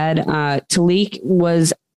being said, Talik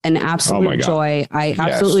was an absolute joy. I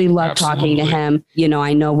absolutely love talking to him.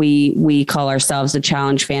 I know we call ourselves the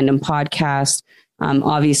Challenge Fandom Podcast.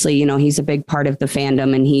 Obviously, he's a big part of the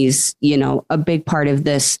fandom, and he's, a big part of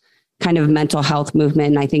this kind of mental health movement.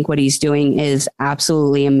 And I think what he's doing is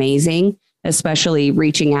absolutely amazing, especially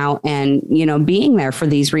reaching out and, being there for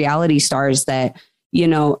these reality stars that,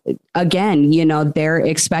 again, they're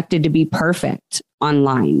expected to be perfect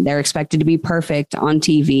online. They're expected to be perfect on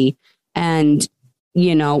TV. And,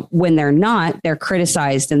 when they're not, they're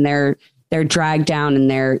criticized and they're dragged down and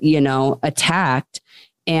they're, attacked.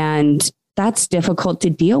 And that's difficult to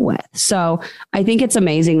deal with. So I think it's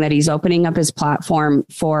amazing that he's opening up his platform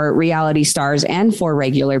for reality stars and for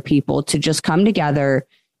regular people to just come together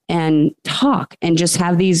and talk and just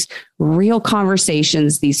have these real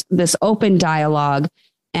conversations, this open dialogue,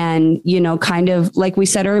 and, kind of like we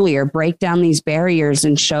said earlier, break down these barriers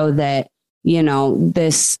and show that,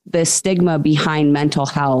 this stigma behind mental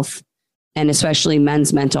health, and especially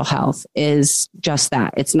men's mental health, is just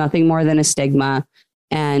that. It's nothing more than a stigma.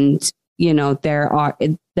 And,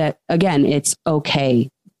 it's okay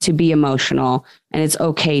to be emotional, and it's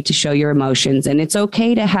okay to show your emotions, and it's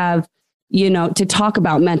okay to have, to talk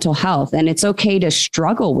about mental health, and it's okay to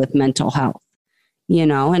struggle with mental health,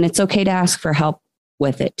 and it's okay to ask for help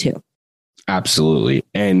with it too. Absolutely.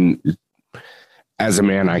 And as a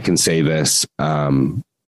man, I can say this.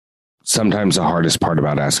 Sometimes the hardest part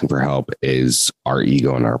about asking for help is our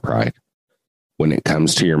ego and our pride. When it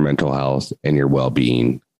comes to your mental health and your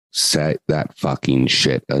well-being, set that fucking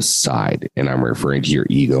shit aside. And I'm referring to your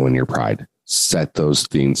ego and your pride. Set those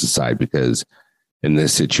things aside, because in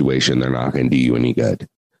this situation, they're not going to do you any good.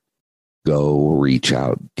 Go reach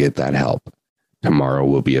out, get that help. Tomorrow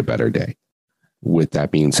will be a better day. With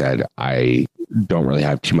that being said, I don't really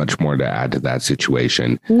have too much more to add to that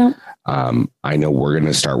situation. No. I know we're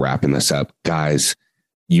going to start wrapping this up. Guys,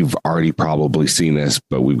 you've already probably seen this,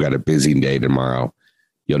 but we've got a busy day tomorrow.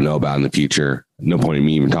 You'll know about in the future. No point in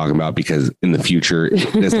me even talking about, because in the future,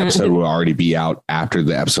 this episode will already be out after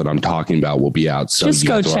the episode I'm talking about will be out. So just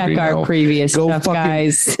go check our previous stuff,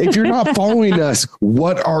 guys. If you're not following us,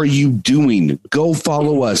 what are you doing? Go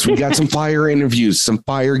follow us. We got some fire interviews, some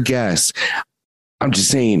fire guests. I'm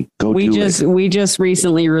just saying, we just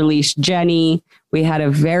recently released Jenny. We had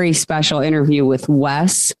a very special interview with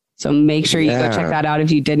Wes. So make sure you go check that out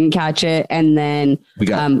if you didn't catch it. And then we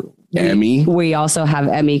got Emmy. We also have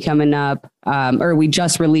Emmy coming up, or we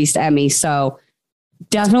just released Emmy. So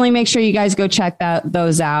definitely make sure you guys go check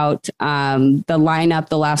those out. The lineup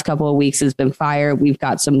the last couple of weeks has been fire. We've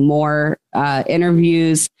got some more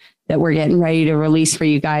interviews that we're getting ready to release for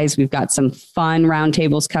you guys. We've got some fun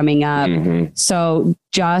roundtables coming up. Mm-hmm. So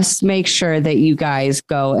just make sure that you guys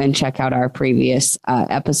go and check out our previous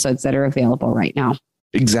episodes that are available right now.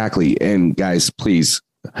 Exactly. And guys, please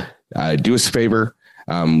do us a favor.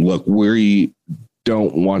 Look,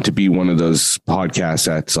 don't want to be one of those podcasts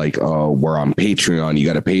that's like, oh, we're on Patreon, you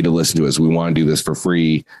got to pay to listen to us. We want to do this for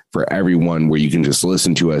free for everyone, where you can just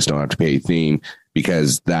listen to us, don't have to pay a theme,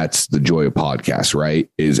 because that's the joy of podcasts, right?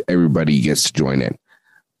 Is everybody gets to join in.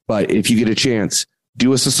 But if you get a chance,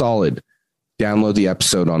 do us a solid. Download the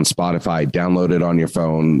episode on Spotify, download it on your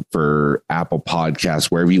phone for Apple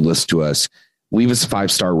Podcasts, wherever you listen to us. Leave us a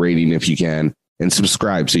 5-star rating if you can, and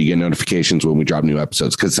subscribe so you get notifications when we drop new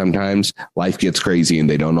episodes. Because sometimes life gets crazy and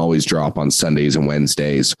they don't always drop on Sundays and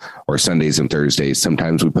Wednesdays or Sundays and Thursdays.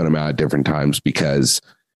 Sometimes we put them out at different times because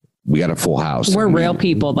we got a full house. We're real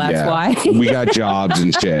people. That's why we got jobs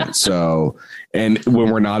and shit. So, and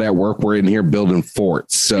when we're not at work, we're in here building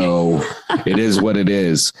forts. So it is what it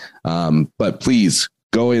is. But please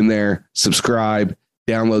go in there, subscribe,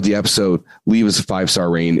 download the episode, leave us a 5-star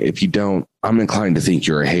rating. If you don't, I'm inclined to think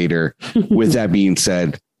you're a hater. With that being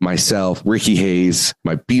said, myself, Ricky Hayes,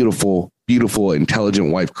 my beautiful,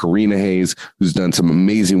 intelligent wife, Karina Hayes, who's done some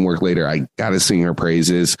amazing work later. I got to sing her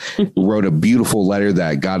praises. Wrote a beautiful letter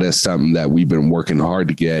that got us something that we've been working hard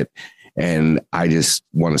to get. And I just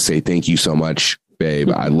want to say thank you so much, babe.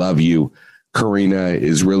 I love you. Karina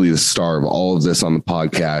is really the star of all of this on the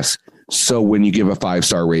podcast. So when you give a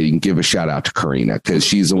 5-star rating, give a shout out to Karina, because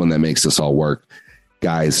she's the one that makes this all work.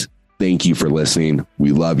 Guys, thank you for listening.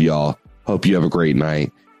 We love y'all. Hope you have a great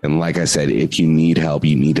night. And like I said, if you need help,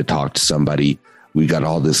 you need to talk to somebody, we got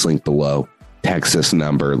all this link below. Text this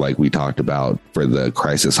number like we talked about for the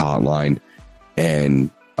crisis hotline. And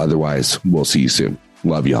otherwise, we'll see you soon.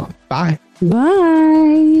 Love y'all. Bye.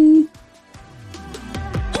 Bye.